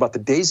didn't think about the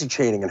daisy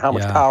chaining and how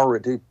much power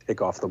it did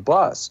take off the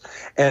bus.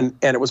 And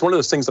it was one of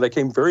those things that I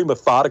came very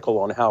methodical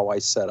on how I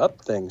set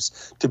up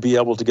things to be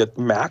able to get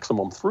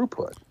maximum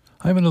throughput.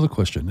 I have another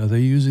question. Are they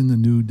using the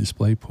new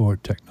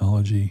DisplayPort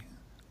technology,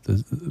 the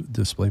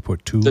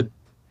DisplayPort 2?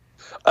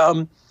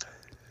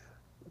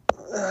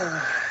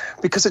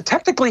 Because it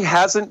technically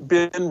hasn't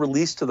been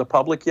released to the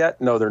public yet.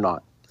 No, they're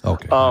not.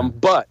 Okay.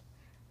 But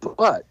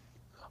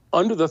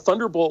under the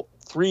Thunderbolt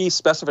 3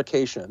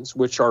 specifications,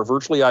 which are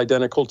virtually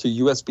identical to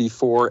USB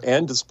 4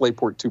 and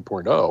DisplayPort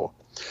 2.0,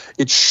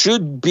 it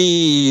should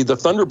be the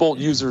Thunderbolt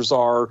users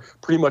are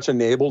pretty much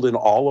enabled in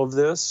all of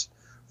this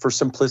for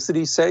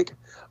simplicity's sake.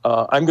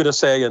 I'm going to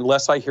say,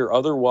 unless I hear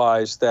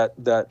otherwise,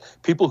 that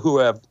people who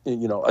have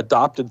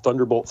adopted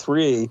Thunderbolt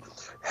 3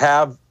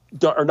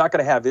 are not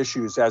going to have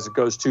issues as it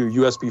goes to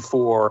USB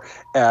 4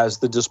 as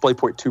the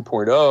DisplayPort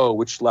 2.0,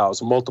 which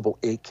allows multiple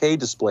 8K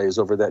displays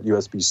over that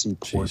USB-C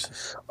port.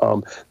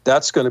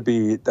 That's going to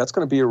be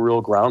a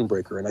real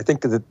groundbreaker, and I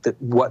think that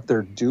what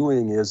they're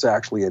doing is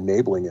actually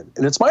enabling it.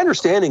 And it's my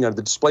understanding of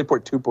the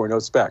DisplayPort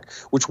 2.0 spec,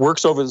 which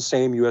works over the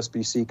same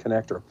USB-C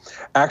connector,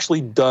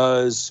 actually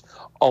does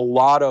a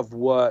lot of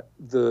what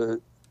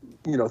the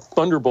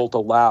Thunderbolt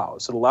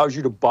allows. It allows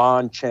you to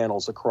bond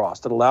channels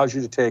across. It allows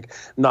you to take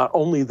not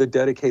only the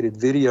dedicated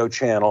video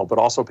channel, but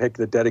also pick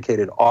the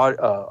dedicated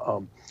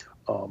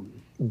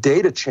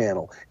data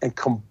channel and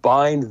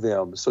combine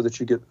them so that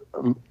you get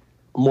a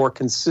more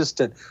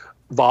consistent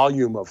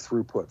volume of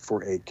throughput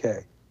for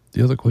 8K.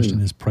 The other question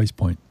is price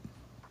point.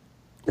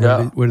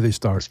 Where do they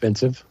start?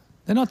 Expensive?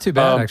 They're not too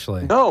bad,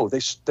 actually. No, they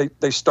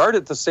start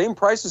at the same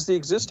price as the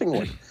existing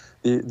one.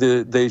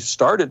 They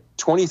start at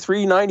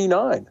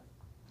 $23.99.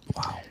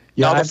 Wow.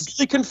 Now, the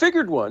fully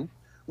configured one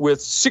with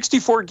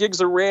 64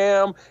 gigs of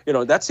RAM,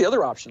 that's the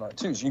other option on it,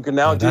 too. So you can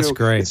now that's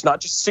great. It's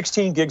not just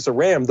 16 gigs of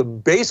RAM. The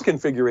base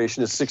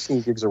configuration is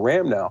 16 gigs of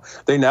RAM now.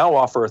 They now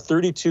offer a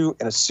 32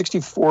 and a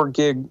 64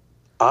 gig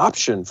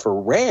option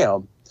for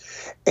RAM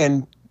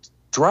and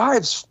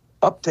drives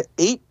up to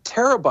 8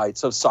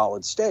 terabytes of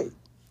solid state.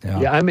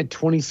 Yeah, I'm at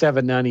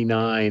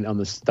 $27.99 on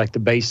the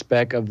base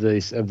spec of the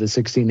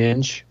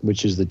 16-inch,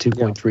 which is the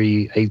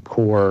 2.3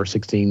 8-core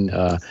 16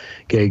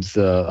 gigs,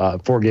 4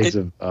 gigs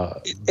of.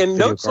 And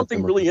note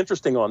something really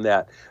interesting on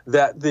that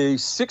the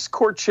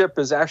 6-core chip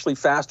is actually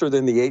faster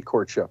than the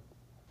 8-core chip.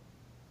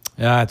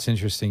 Yeah, it's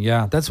interesting.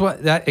 Yeah, that's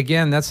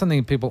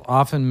something people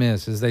often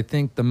miss is they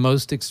think the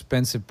most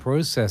expensive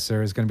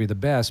processor is going to be the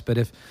best, but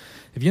if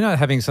you're not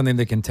having something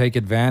that can take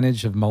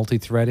advantage of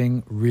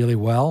multi-threading really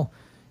well,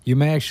 you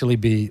may actually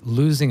be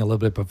losing a little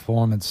bit of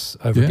performance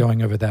over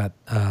going over that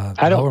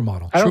lower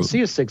model. I don't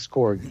see a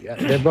 6-core.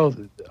 They're both.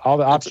 All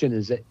the option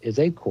is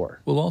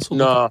 8-core. Well, also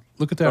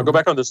look at that. No, go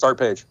back on the start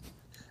page.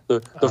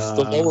 The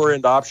lower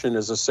end option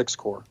is a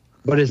 6-core.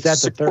 But is that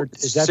the third?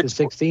 Is that the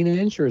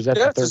 16-inch or is that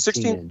the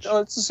 13-inch? No,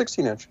 it's a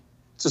 16-inch.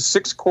 It's a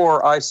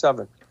 6-core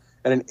i7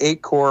 and an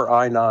 8-core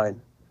i9.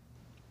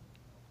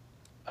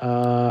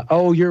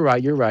 You're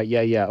right.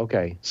 Yeah.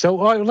 Okay. So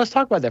let's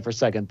talk about that for a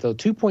second. So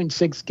 2.6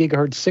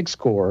 gigahertz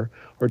 6-core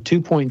or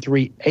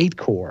 2.3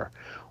 8-core.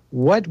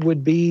 What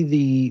would be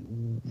the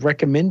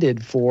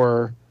recommended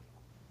for,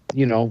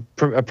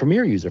 a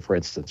Premiere user, for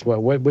instance?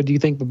 What do you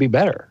think would be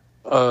better?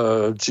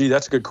 That's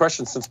a good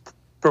question. Since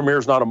Premiere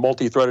is not a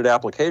multi-threaded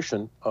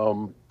application,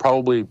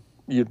 probably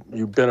you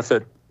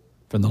benefit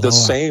from the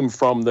same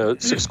from the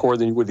 6-core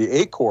than you would the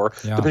 8-core,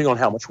 depending on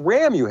how much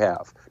RAM you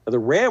have. Now, the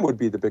RAM would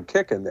be the big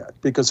kick in that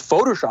because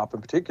Photoshop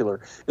in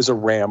particular is a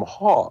RAM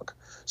hog.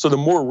 So the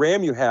more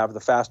RAM you have, the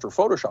faster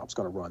Photoshop's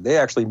going to run. They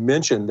actually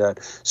mentioned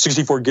that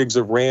 64 gigs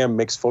of RAM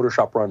makes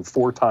Photoshop run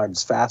 4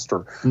 times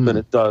faster than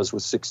it does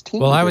with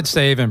 16. Well, I would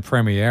say even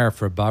Premiere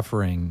for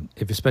buffering,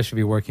 especially if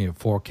you're working at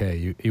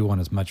 4K, you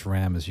want as much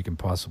RAM as you can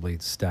possibly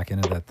stack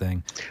into that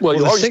thing. Well,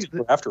 you always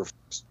do After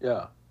Effects,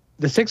 yeah.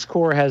 The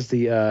 6-core has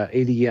the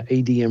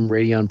ADM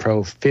Radeon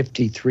Pro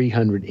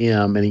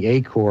 5300M, and the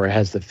 8-core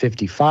has the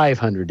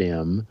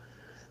 5500M.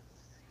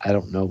 I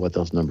don't know what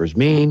those numbers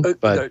mean,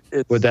 but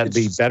would that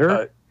be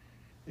better?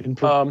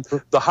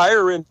 The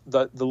higher end,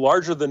 the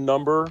larger the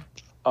number,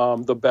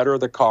 the better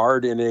the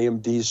card in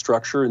AMD's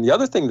structure. And the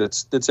other thing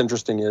that's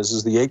interesting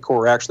is the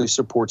 8-core actually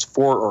supports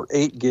 4 or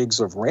 8 gigs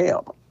of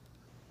RAM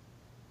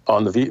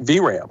on the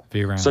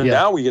VRAM. So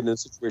now we get in a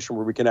situation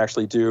where we can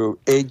actually do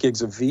 8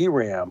 gigs of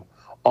VRAM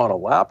on a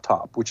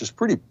laptop, which is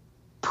pretty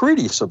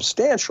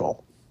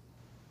substantial.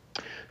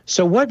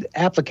 So what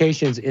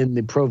applications in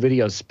the pro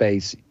video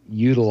space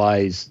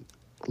utilize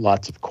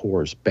lots of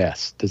cores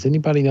best? Does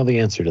anybody know the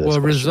answer to this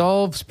question?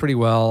 Resolve's pretty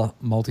well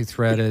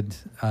multi-threaded.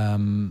 I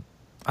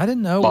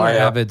didn't know where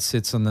Avid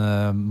sits on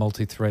the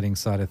multi-threading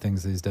side of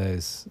things these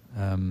days.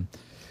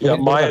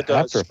 Maya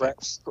does,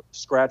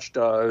 Scratch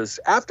does.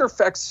 After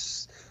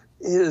Effects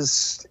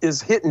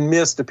is hit and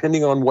miss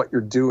depending on what you're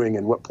doing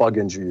and what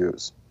plugins you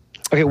use.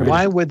 Okay,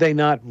 why would they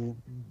not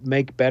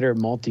make better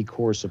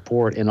multi-core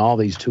support in all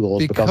these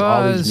tools? Because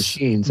all these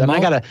machines. And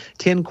I got a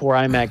 10-core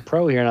iMac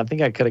Pro here, and I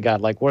think I could have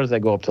got, what does that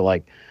go up to,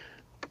 I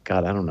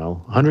don't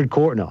know, 100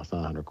 core? No, it's not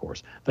 100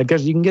 cores.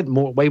 Because you can get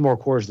way more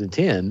cores than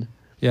 10.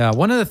 Yeah,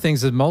 one of the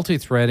things is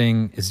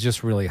multi-threading is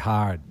just really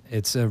hard.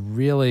 It's a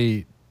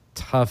really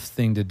tough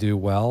thing to do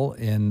well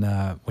in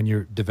when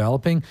you're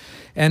developing,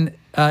 and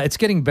it's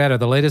getting better.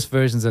 The latest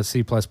versions of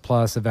C++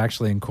 have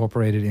actually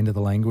incorporated into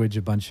the language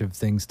a bunch of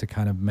things to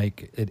kind of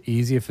make it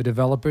easier for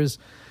developers.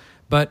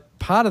 But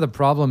part of the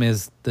problem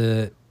is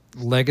the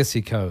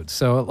legacy code.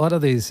 So a lot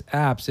of these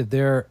apps, if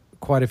they're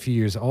quite a few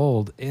years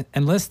old,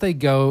 unless they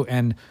go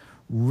and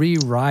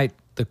rewrite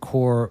the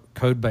core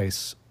code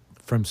base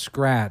from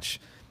scratch,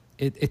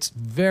 it's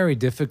very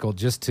difficult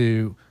just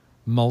to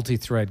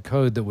multi-thread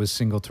code that was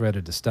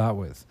single-threaded to start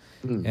with.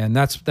 And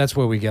that's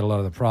where we get a lot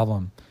of the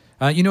problem.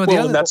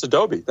 And that's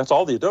Adobe. That's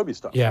all the Adobe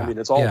stuff. Yeah, I mean,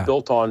 it's all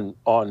built on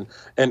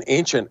an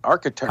ancient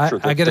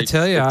architecture. I got to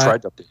tell you,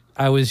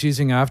 I was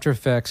using After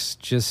Effects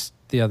just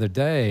the other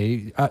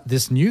day.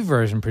 This new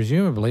version,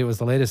 presumably, it was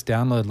the latest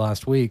download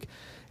last week,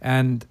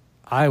 and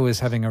I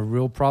was having a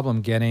real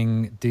problem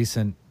getting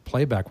decent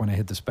playback when I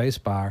hit the space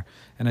bar.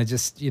 And I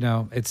just,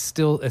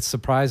 it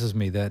surprises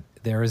me that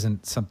there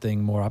isn't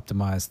something more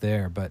optimized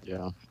there, but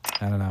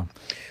I don't know.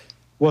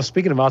 Well,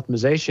 speaking of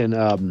optimization,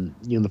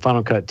 the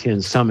Final Cut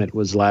 10 Summit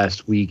was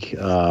last week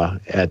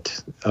up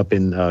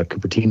in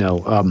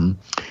Cupertino.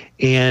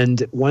 And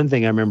one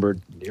thing I remember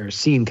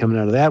seeing coming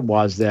out of that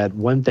was that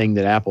one thing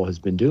that Apple has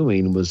been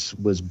doing was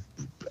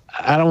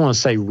I don't want to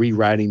say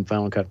rewriting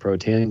Final Cut Pro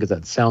 10 because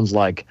that sounds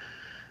like,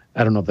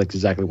 I don't know if that's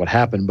exactly what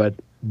happened, but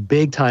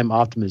big time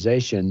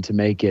optimization to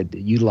make it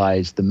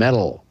utilize the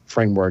Metal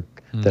framework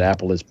that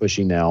Apple is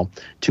pushing now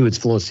to its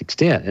fullest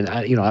extent. And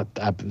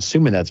I'm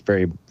assuming that's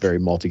very, very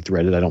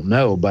multi-threaded. I don't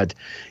know, but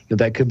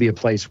that could be a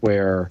place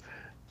where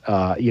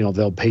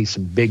they'll pay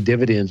some big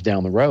dividends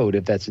down the road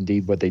if that's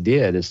indeed what they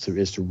did, is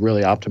to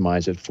really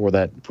optimize it for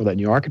that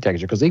new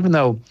architecture. Because even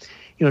though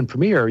in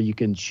Premiere you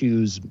can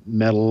choose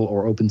Metal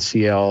or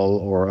OpenCL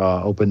or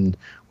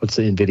what's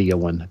the NVIDIA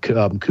one,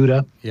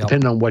 CUDA,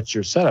 depending on what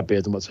your setup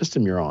is and what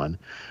system you're on.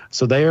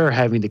 So they're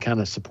having to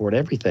kind of support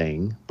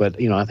everything. But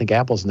I think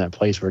Apple's in that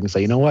place where it can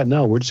say, you know what?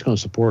 No, we're just going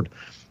to support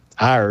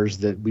ours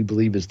that we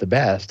believe is the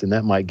best, and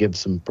that might give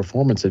some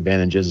performance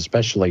advantages,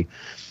 especially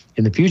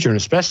in the future, and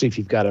especially if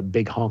you've got a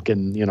big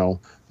honking,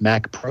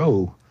 Mac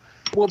Pro.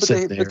 Well, but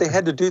they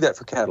had to do that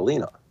for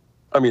Catalina.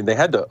 I mean, they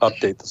had to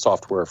update the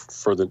software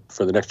for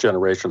the next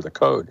generation of the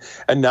code,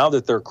 and now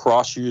that they're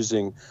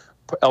cross-using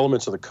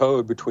elements of the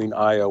code between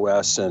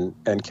iOS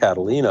and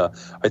Catalina,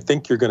 I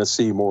think you're going to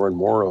see more and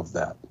more of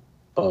that.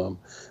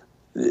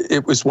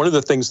 It was one of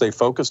the things they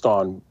focused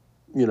on,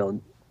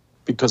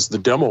 because the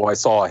demo I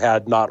saw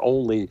had not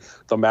only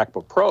the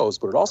MacBook Pros,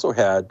 but it also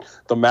had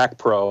the Mac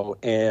Pro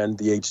and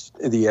the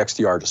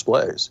XDR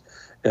displays.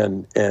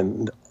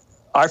 And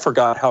I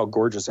forgot how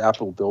gorgeous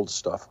Apple builds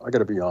stuff. I got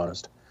to be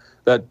honest.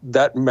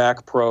 That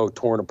Mac Pro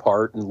torn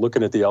apart and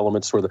looking at the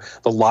elements where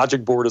the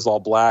logic board is all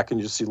black and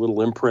you see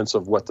little imprints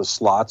of what the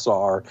slots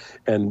are,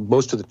 and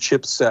most of the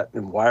chipset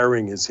and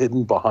wiring is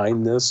hidden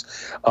behind this.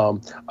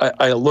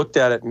 I looked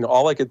at it and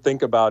all I could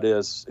think about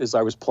is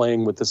I was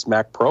playing with this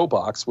Mac Pro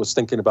box, was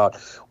thinking about,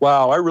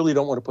 wow, I really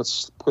don't want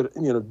to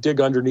put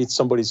dig underneath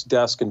somebody's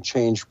desk and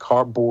change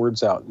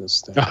boards out in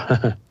this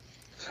thing.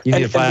 You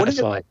need a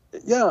flashlight.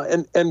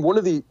 And one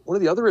of the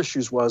other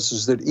issues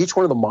is that each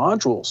one of the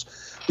modules,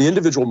 the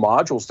individual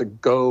modules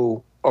that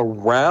go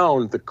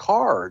around the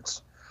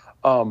cards,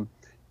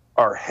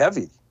 are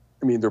heavy.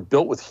 I mean, they're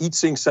built with heat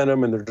sinks in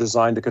them, and they're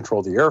designed to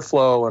control the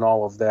airflow and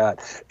all of that.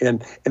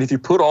 And if you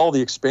put all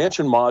the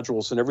expansion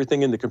modules and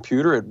everything in the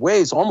computer, it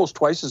weighs almost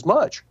twice as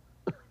much.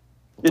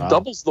 It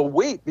doubles the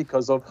weight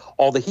because of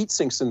all the heat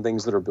sinks and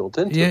things that are built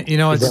into it.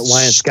 Is that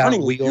why it's got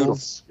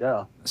wheels?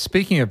 Yeah.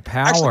 Speaking of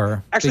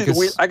power, actually the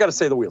wheels, I got to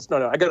say the wheels.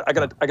 No, I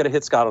got to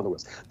hit Scott on the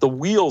wheels. The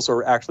wheels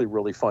are actually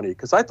really funny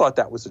because I thought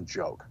that was a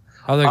joke.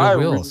 Oh, they're good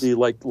wheels. I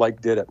really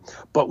did it.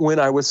 But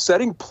when I was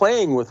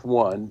playing with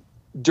one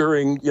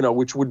during,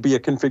 which would be a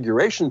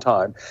configuration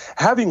time,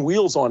 having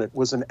wheels on it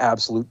was an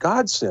absolute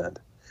godsend.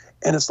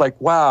 And it's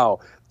like, wow.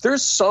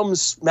 There's some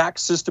Mac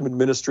system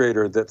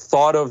administrator that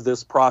thought of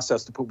this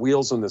process to put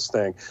wheels on this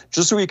thing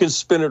just so he can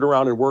spin it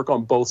around and work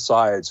on both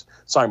sides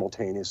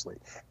simultaneously.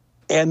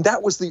 And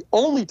that was the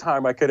only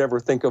time I could ever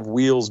think of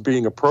wheels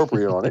being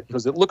appropriate on it,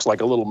 because it looks like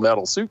a little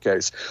metal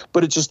suitcase.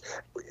 But it just,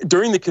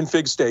 during the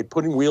config state,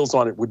 putting wheels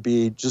on it would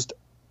be just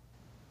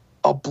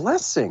a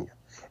blessing.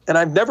 And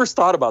I've never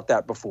thought about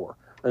that before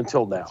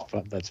until now.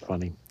 That's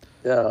funny.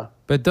 Yeah.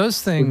 But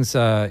those things, you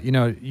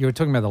were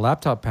talking about the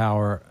laptop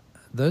power.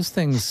 Those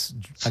things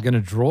are going to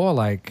draw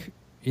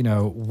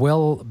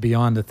well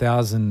beyond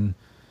 1,000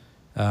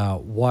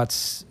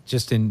 watts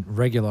just in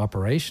regular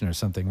operation or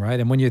something, right?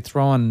 And when you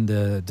throw on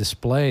the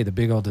display, the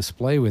big old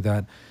display with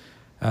that,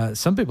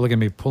 some people are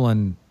going to be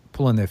pulling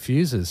their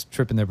fuses,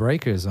 tripping their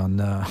breakers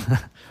on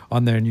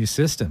on their new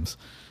systems.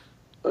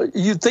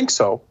 You'd think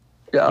so.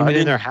 Yeah. You mean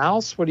in their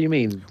house? What do you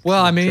mean?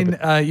 Well, I mean,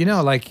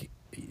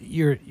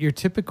 your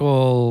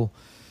typical,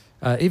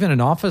 even an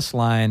office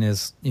line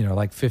is,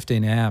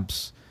 15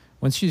 amps.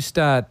 Once you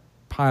start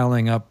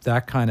piling up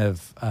that kind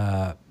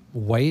of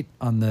weight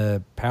on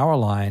the power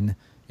line,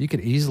 you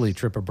could easily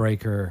trip a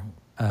breaker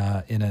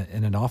in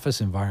an office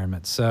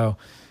environment. So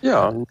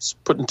it's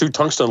putting 2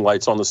 tungsten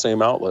lights on the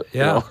same outlet.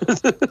 Yeah,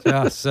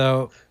 yeah.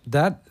 So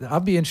that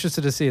I'll be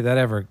interested to see if that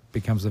ever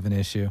becomes of an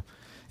issue.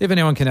 If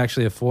anyone can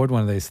actually afford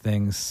one of these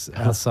things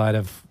outside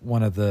of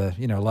one of the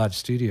large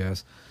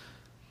studios.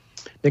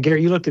 Now,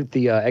 Gary, you looked at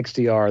the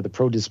XDR, the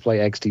Pro Display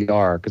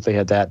XDR, because they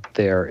had that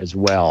there as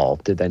well,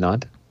 did they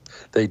not?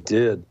 They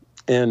did,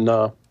 and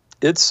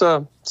it's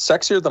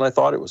sexier than I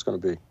thought it was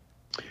going to be.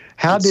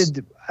 I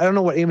don't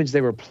know what image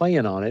they were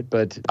playing on it,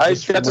 but I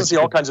got to see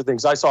all kinds of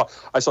things. I saw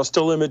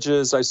still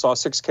images, I saw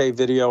 6K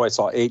video, I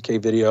saw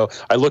 8K video.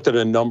 I looked at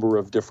a number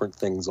of different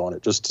things on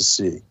it just to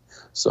see.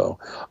 So,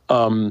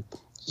 and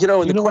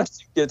the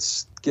question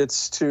gets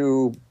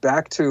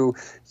back to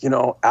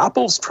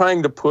Apple's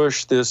trying to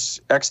push this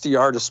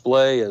XDR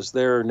display as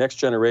their next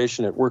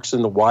generation. It works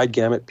in the wide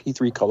gamut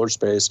P3 color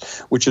space,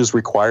 which is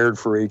required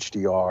for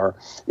HDR.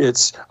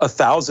 It's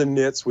 1,000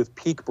 nits with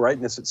peak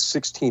brightness at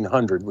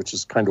 1,600, which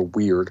is kind of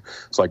weird.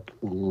 It's like,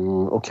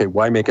 okay,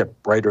 why make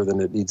it brighter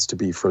than it needs to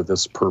be for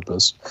this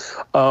purpose?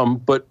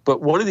 But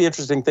one of the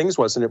interesting things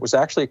was, and it was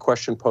actually a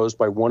question posed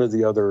by one of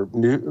the other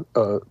new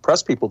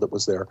press people that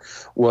was there,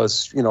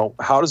 was,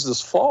 how does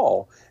this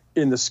fall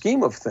in the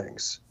scheme of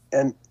things?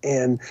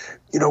 And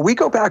we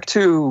go back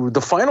to the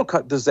Final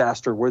Cut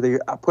disaster, where they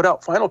put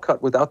out Final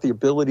Cut without the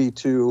ability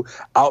to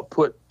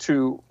output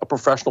to a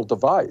professional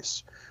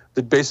device.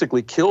 That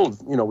basically killed,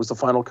 was the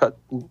Final Cut.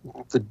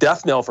 The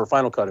death knell for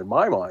Final Cut in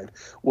my mind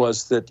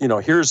was that,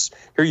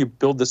 here you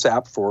build this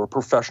app for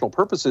professional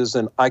purposes,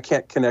 and I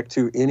can't connect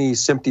to any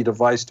SMPTE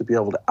device to be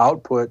able to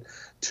output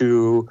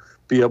to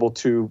be able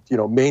to,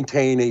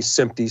 maintain a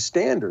SMPTE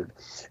standard.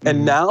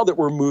 And now that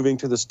we're moving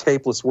to this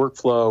tapeless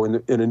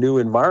workflow in a new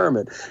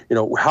environment,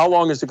 how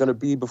long is it going to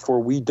be before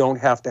we don't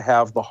have to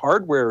have the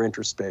hardware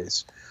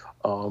interspace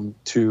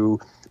to,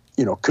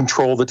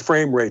 control the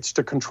frame rates,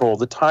 to control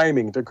the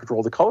timing, to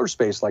control the color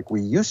space like we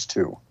used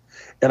to?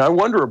 And I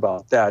wonder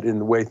about that in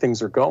the way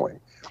things are going.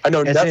 I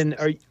know.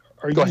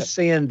 Are you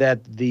saying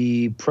that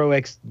the Pro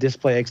X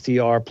Display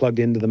XDR plugged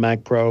into the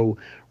Mac Pro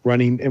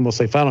running, and we'll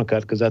say Final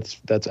Cut because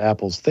that's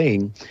Apple's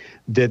thing,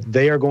 that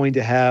they are going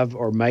to have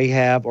or may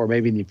have, or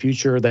maybe in the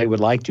future they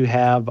would like to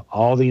have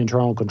all the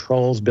internal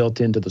controls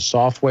built into the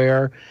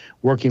software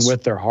working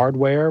with their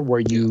hardware,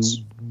 where you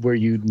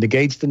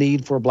negates the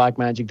need for a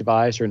Blackmagic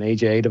device or an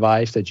AJA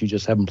device, that you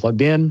just have them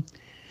plugged in?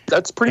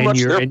 That's pretty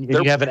much and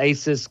you have an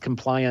ASUS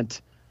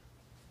compliant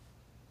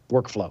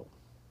workflow.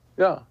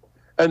 Yeah.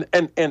 And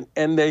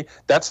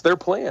that's their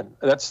plan.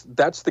 That's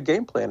the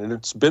game plan, and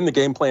it's been the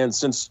game plan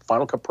since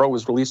Final Cut Pro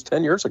was released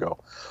 10 years ago.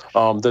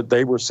 That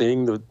they were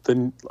seeing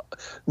the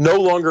no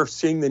longer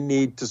seeing the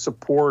need to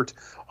support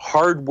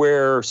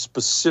hardware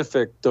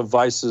specific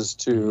devices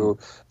to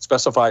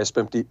specify a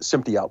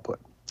SMPTE output.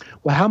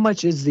 Well, how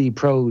much is the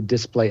Pro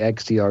Display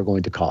XDR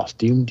going to cost?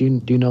 Do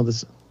you know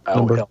this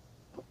number?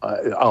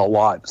 A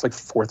lot. It's like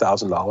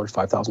 $4,000,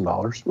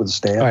 $5,000 with a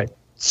stand. All right.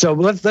 So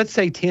let's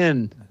say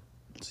 10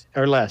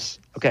 or less.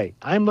 Okay,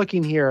 I'm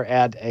looking here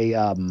at a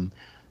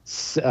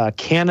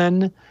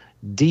Canon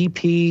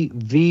DP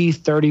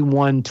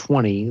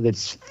V3120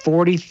 that's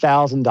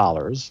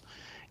 $40,000.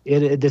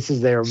 This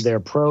is their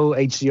Pro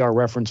HDR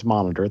reference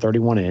monitor,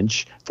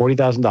 31-inch,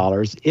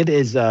 $40,000. It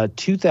is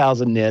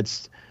 2,000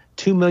 nits,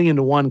 2 million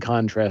to 1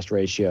 contrast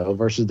ratio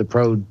versus the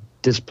Pro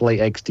Display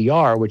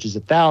XDR, which is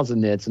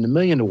 1,000 nits and 1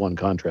 million to 1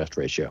 contrast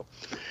ratio.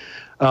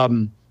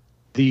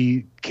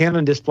 The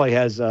Canon display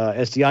has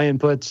SDI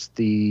inputs.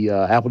 The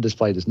Apple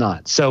display does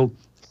not. So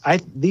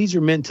these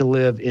are meant to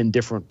live in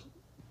different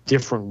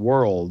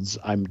worlds,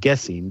 I'm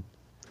guessing.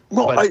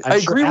 Well, but I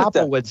sure agree Apple with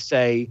that. would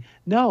say,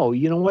 no,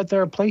 you know what?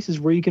 There are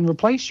places where you can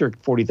replace your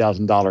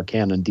 $40,000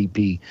 Canon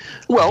DP.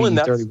 Well, and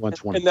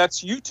V3120.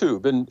 that's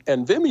YouTube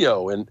and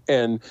Vimeo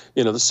and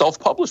the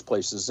self-published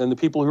places and the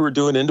people who are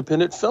doing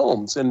independent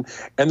films and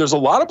there's a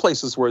lot of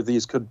places where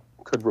these could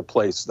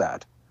replace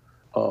that.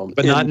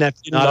 But not a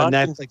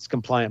Netflix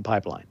compliant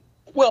pipeline.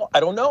 Well, I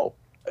don't know,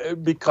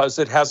 because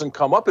it hasn't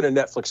come up in a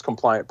Netflix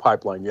compliant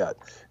pipeline yet.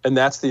 And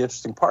that's the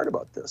interesting part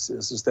about this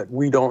is that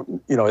we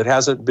don't, it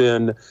hasn't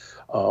been,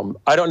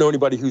 I don't know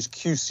anybody who's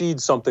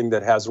QC'd something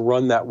that has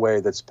run that way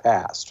that's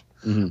passed.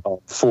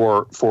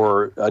 For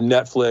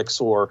Netflix,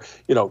 or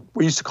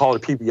we used to call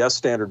it a PBS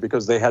standard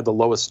because they had the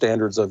lowest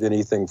standards of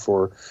anything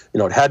for,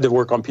 it had to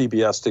work on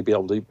PBS to be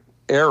able to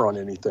air on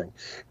anything.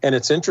 And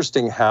it's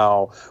interesting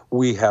how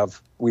we've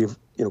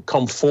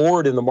come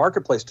forward in the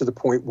marketplace to the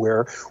point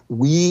where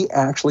we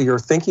actually are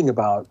thinking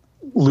about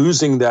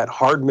losing that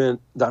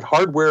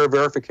hardware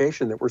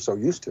verification that we're so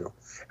used to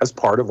as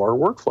part of our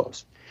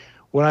workflows.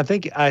 Well, I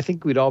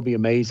think we'd all be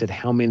amazed at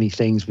how many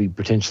things we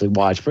potentially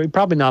watch,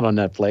 probably not on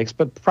Netflix,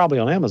 but probably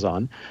on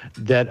Amazon,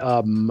 that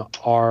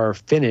are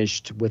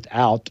finished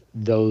without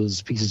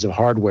those pieces of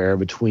hardware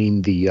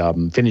between the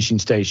finishing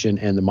station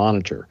and the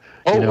monitor.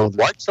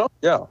 Like so?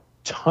 Yeah.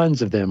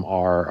 Tons of them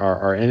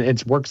are, and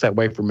it works that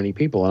way for many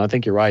people. And I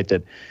think you're right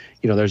that,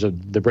 there's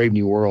the brave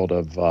new world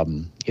of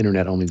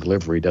internet-only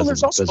delivery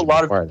doesn't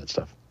require that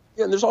stuff.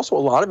 Yeah, and there's also a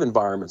lot of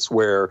environments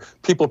where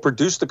people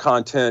produce the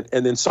content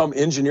and then some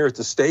engineer at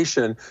the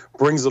station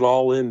brings it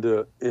all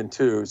into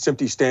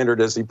SMPTE standard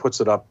as he puts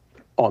it up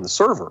on the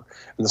server.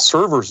 And the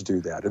servers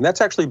do that. And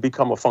that's actually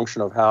become a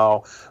function of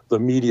how the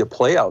media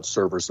playout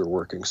servers are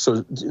working.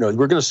 So, we're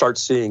going to start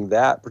seeing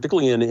that,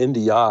 particularly in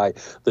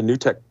NDI, the new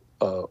tech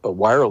a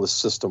wireless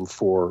system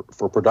for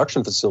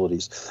production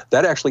facilities.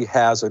 That actually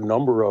has a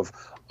number of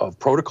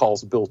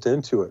protocols built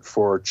into it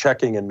for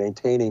checking and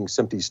maintaining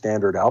SMPTE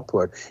standard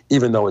output,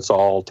 even though it's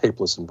all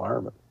tapeless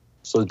environment.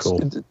 So cool.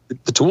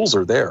 The tools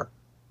are there.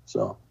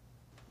 So,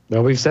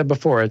 well, we've said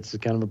before, it's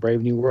kind of a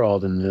brave new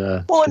world, and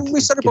and we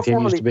said it before.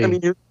 I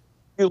mean,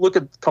 you look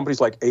at companies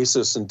like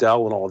Asus and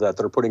Dell and all of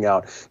that are putting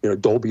out,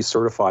 Dolby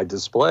certified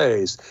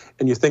displays,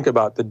 and you think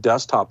about the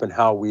desktop and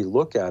how we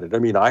look at it. I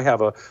mean,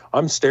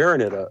 I'm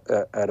staring at a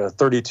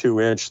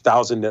 32-inch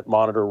 1,000-nit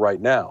monitor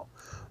right now.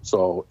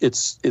 So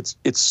it's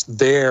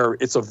there,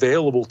 it's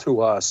available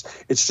to us.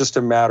 It's just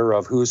a matter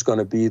of who's going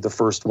to be the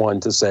first one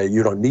to say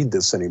you don't need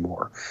this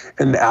anymore.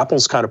 And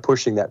Apple's kind of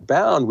pushing that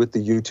bound with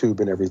the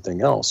YouTube and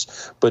everything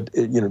else. But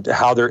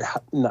how they're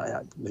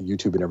not the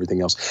YouTube and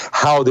everything else,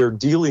 how they're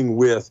dealing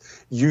with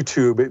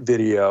YouTube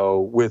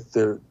video, with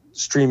the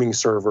streaming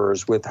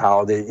servers, with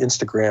how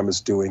Instagram is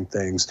doing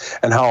things,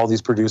 and how all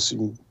these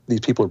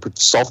people are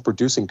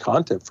self-producing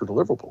content for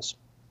deliverables.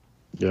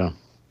 Yeah.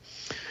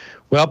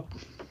 Well,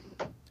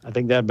 I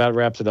think that about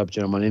wraps it up,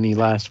 gentlemen. Any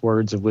last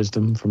words of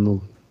wisdom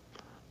from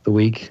the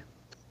week?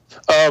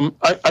 I'm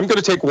going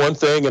to take one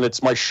thing, and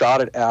it's my shot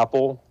at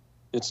Apple.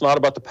 It's not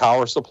about the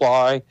power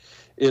supply.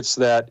 It's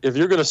that if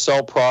you're going to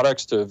sell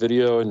products to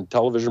video and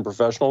television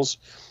professionals,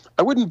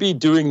 I wouldn't be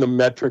doing the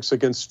metrics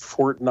against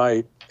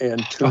Fortnite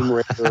and Tomb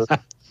Raider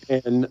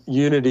and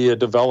Unity, a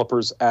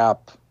developer's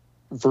app,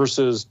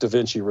 versus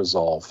DaVinci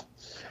Resolve.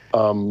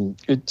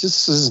 It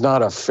just is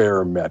not a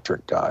fair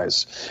metric,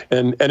 guys.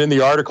 And in the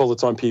article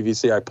that's on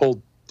PVC, I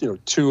pulled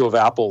two of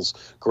Apple's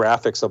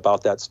graphics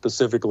about that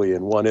specifically,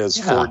 and one is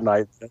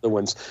Fortnite, the other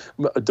one's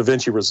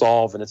DaVinci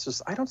Resolve, and it's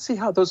just I don't see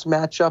how those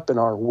match up in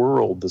our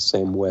world the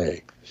same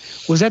way.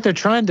 Was that they're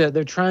trying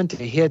to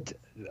hit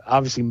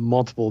obviously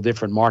multiple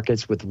different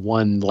markets with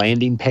one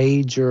landing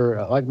page,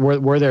 or like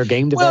were there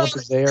game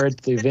developers there at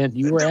the event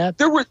you were at?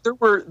 There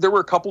were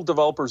a couple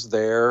developers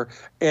there,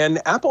 and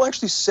Apple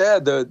actually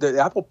said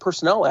the Apple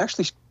personnel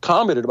actually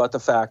commented about the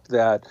fact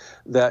that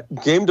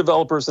game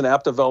developers and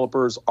app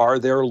developers are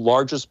their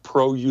largest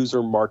pro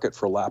user market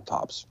for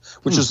laptops,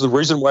 which is the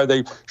reason why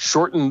they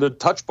shortened the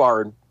touch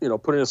bar and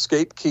put an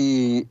escape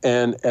key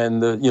and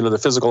the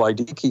physical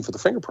ID key for the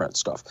fingerprint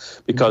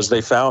stuff, because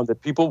they found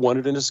that people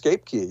wanted an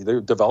escape key.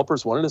 The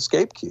developers wanted an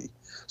escape key.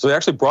 So they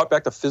actually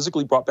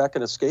physically brought back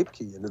an escape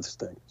key into this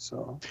thing.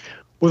 So,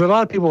 well, there are a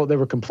lot of people that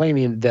were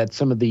complaining that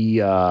some of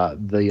the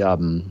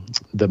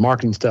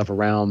marketing stuff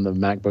around the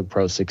MacBook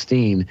Pro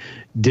 16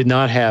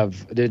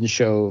 didn't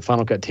show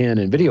Final Cut 10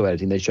 and video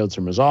editing. They showed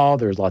some Resolve.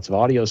 There was lots of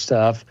audio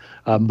stuff,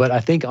 but I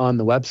think on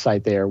the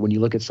website there, when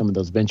you look at some of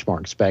those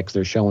benchmark specs,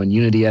 they're showing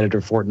Unity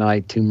Editor,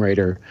 Fortnite, Tomb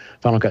Raider,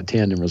 Final Cut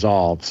 10, and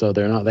Resolve. So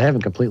they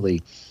haven't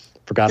completely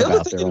forgot about their own. The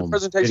other thing in the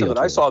presentation that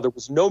I saw, there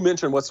was no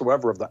mention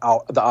whatsoever of the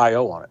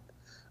I/O on it.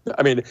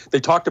 I mean,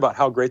 they talked about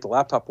how great the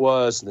laptop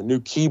was, and the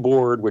new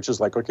keyboard, which is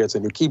like, okay, it's a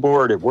new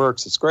keyboard, it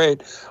works, it's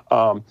great.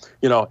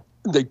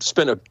 They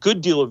spent a good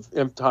deal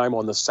of time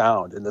on the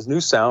sound, and the new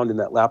sound in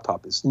that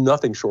laptop is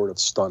nothing short of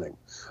stunning.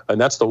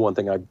 And that's the one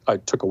thing I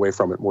took away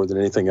from it more than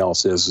anything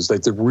else is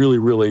they really,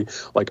 really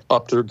like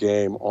upped their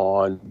game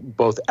on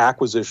both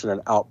acquisition and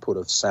output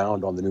of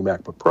sound on the new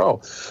MacBook Pro.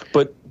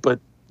 But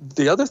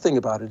the other thing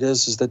about it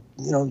is that,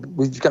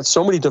 we've got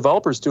so many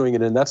developers doing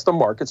it, and that's the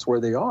markets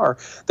where they are.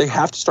 They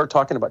have to start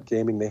talking about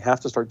gaming. They have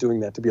to start doing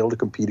that to be able to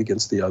compete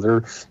against the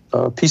other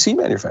PC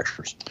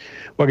manufacturers.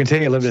 Well, I can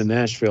tell you, living in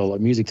Nashville, a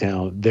music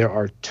town, there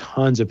are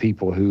tons of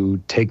people who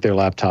take their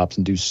laptops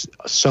and do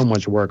so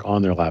much work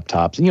on their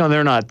laptops. And,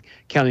 they're not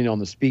counting on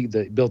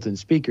the built-in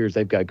speakers.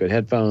 They've got good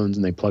headphones,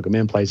 and they plug them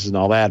in places and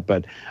all that.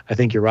 But I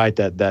think you're right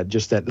that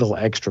just that little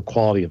extra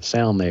quality of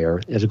sound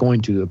there is going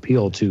to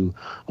appeal to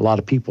a lot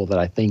of people that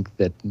I think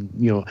that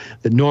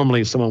that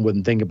normally someone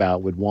wouldn't think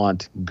about would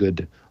want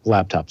good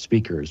laptop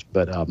speakers.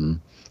 But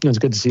it's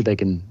good to see they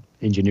can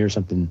engineer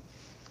something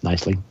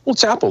nicely. Well,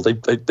 it's Apple. They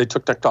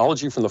took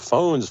technology from the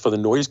phones for the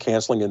noise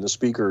canceling in the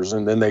speakers,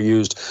 and then they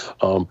used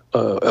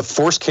a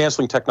force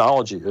canceling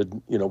technology,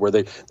 where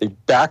they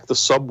back the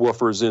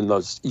subwoofers in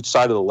each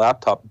side of the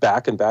laptop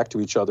back to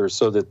each other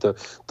so that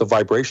the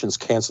vibrations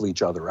cancel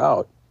each other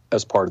out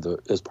as part of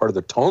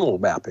the tonal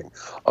mapping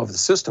of the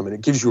system, and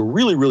it gives you a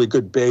really, really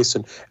good bass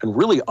and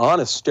really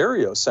honest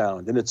stereo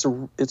sound, and it's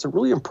a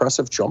really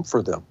impressive jump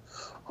for them.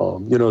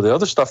 The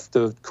other stuff,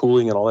 the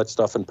cooling and all that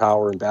stuff, and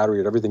power and battery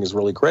and everything is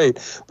really great,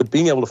 but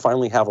being able to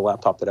finally have a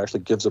laptop that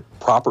actually gives a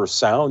proper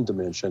sound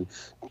dimension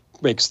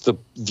makes the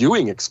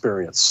viewing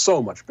experience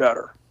so much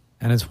better.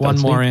 And it's one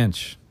more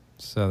inch,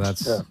 so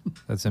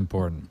that's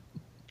important.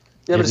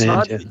 Yeah, but it's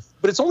not.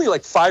 But it's only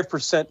like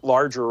 5%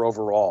 larger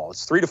overall.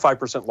 It's 3 to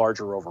 5%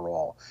 larger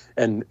overall,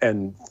 and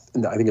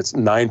I think it's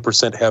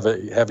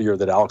 9% heavier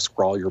that Alex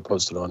 4D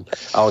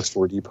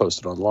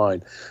posted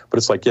online. But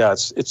it's like,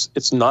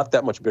 it's not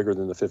that much bigger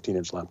than the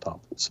 15-inch laptop.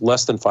 It's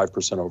less than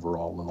 5%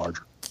 overall and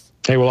larger.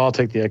 Hey, well, I'll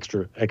take the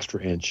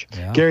extra inch.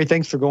 Yeah. Gary,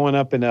 thanks for going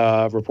up and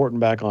reporting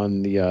back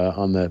on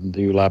the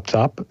new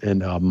laptop,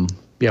 and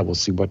we'll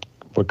see what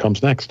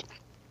comes next.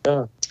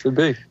 Yeah, should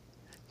be.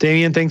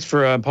 Damien, thanks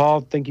for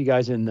Paul. Thank you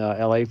guys in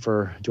LA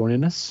for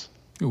joining us.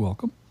 You're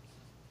welcome.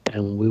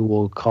 And we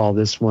will call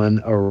this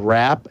one a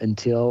wrap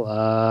until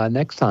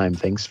next time.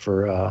 Thanks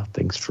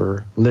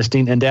for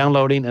listening and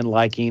downloading and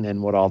liking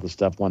and what all the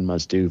stuff one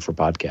must do for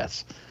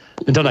podcasts.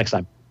 Until next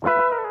time.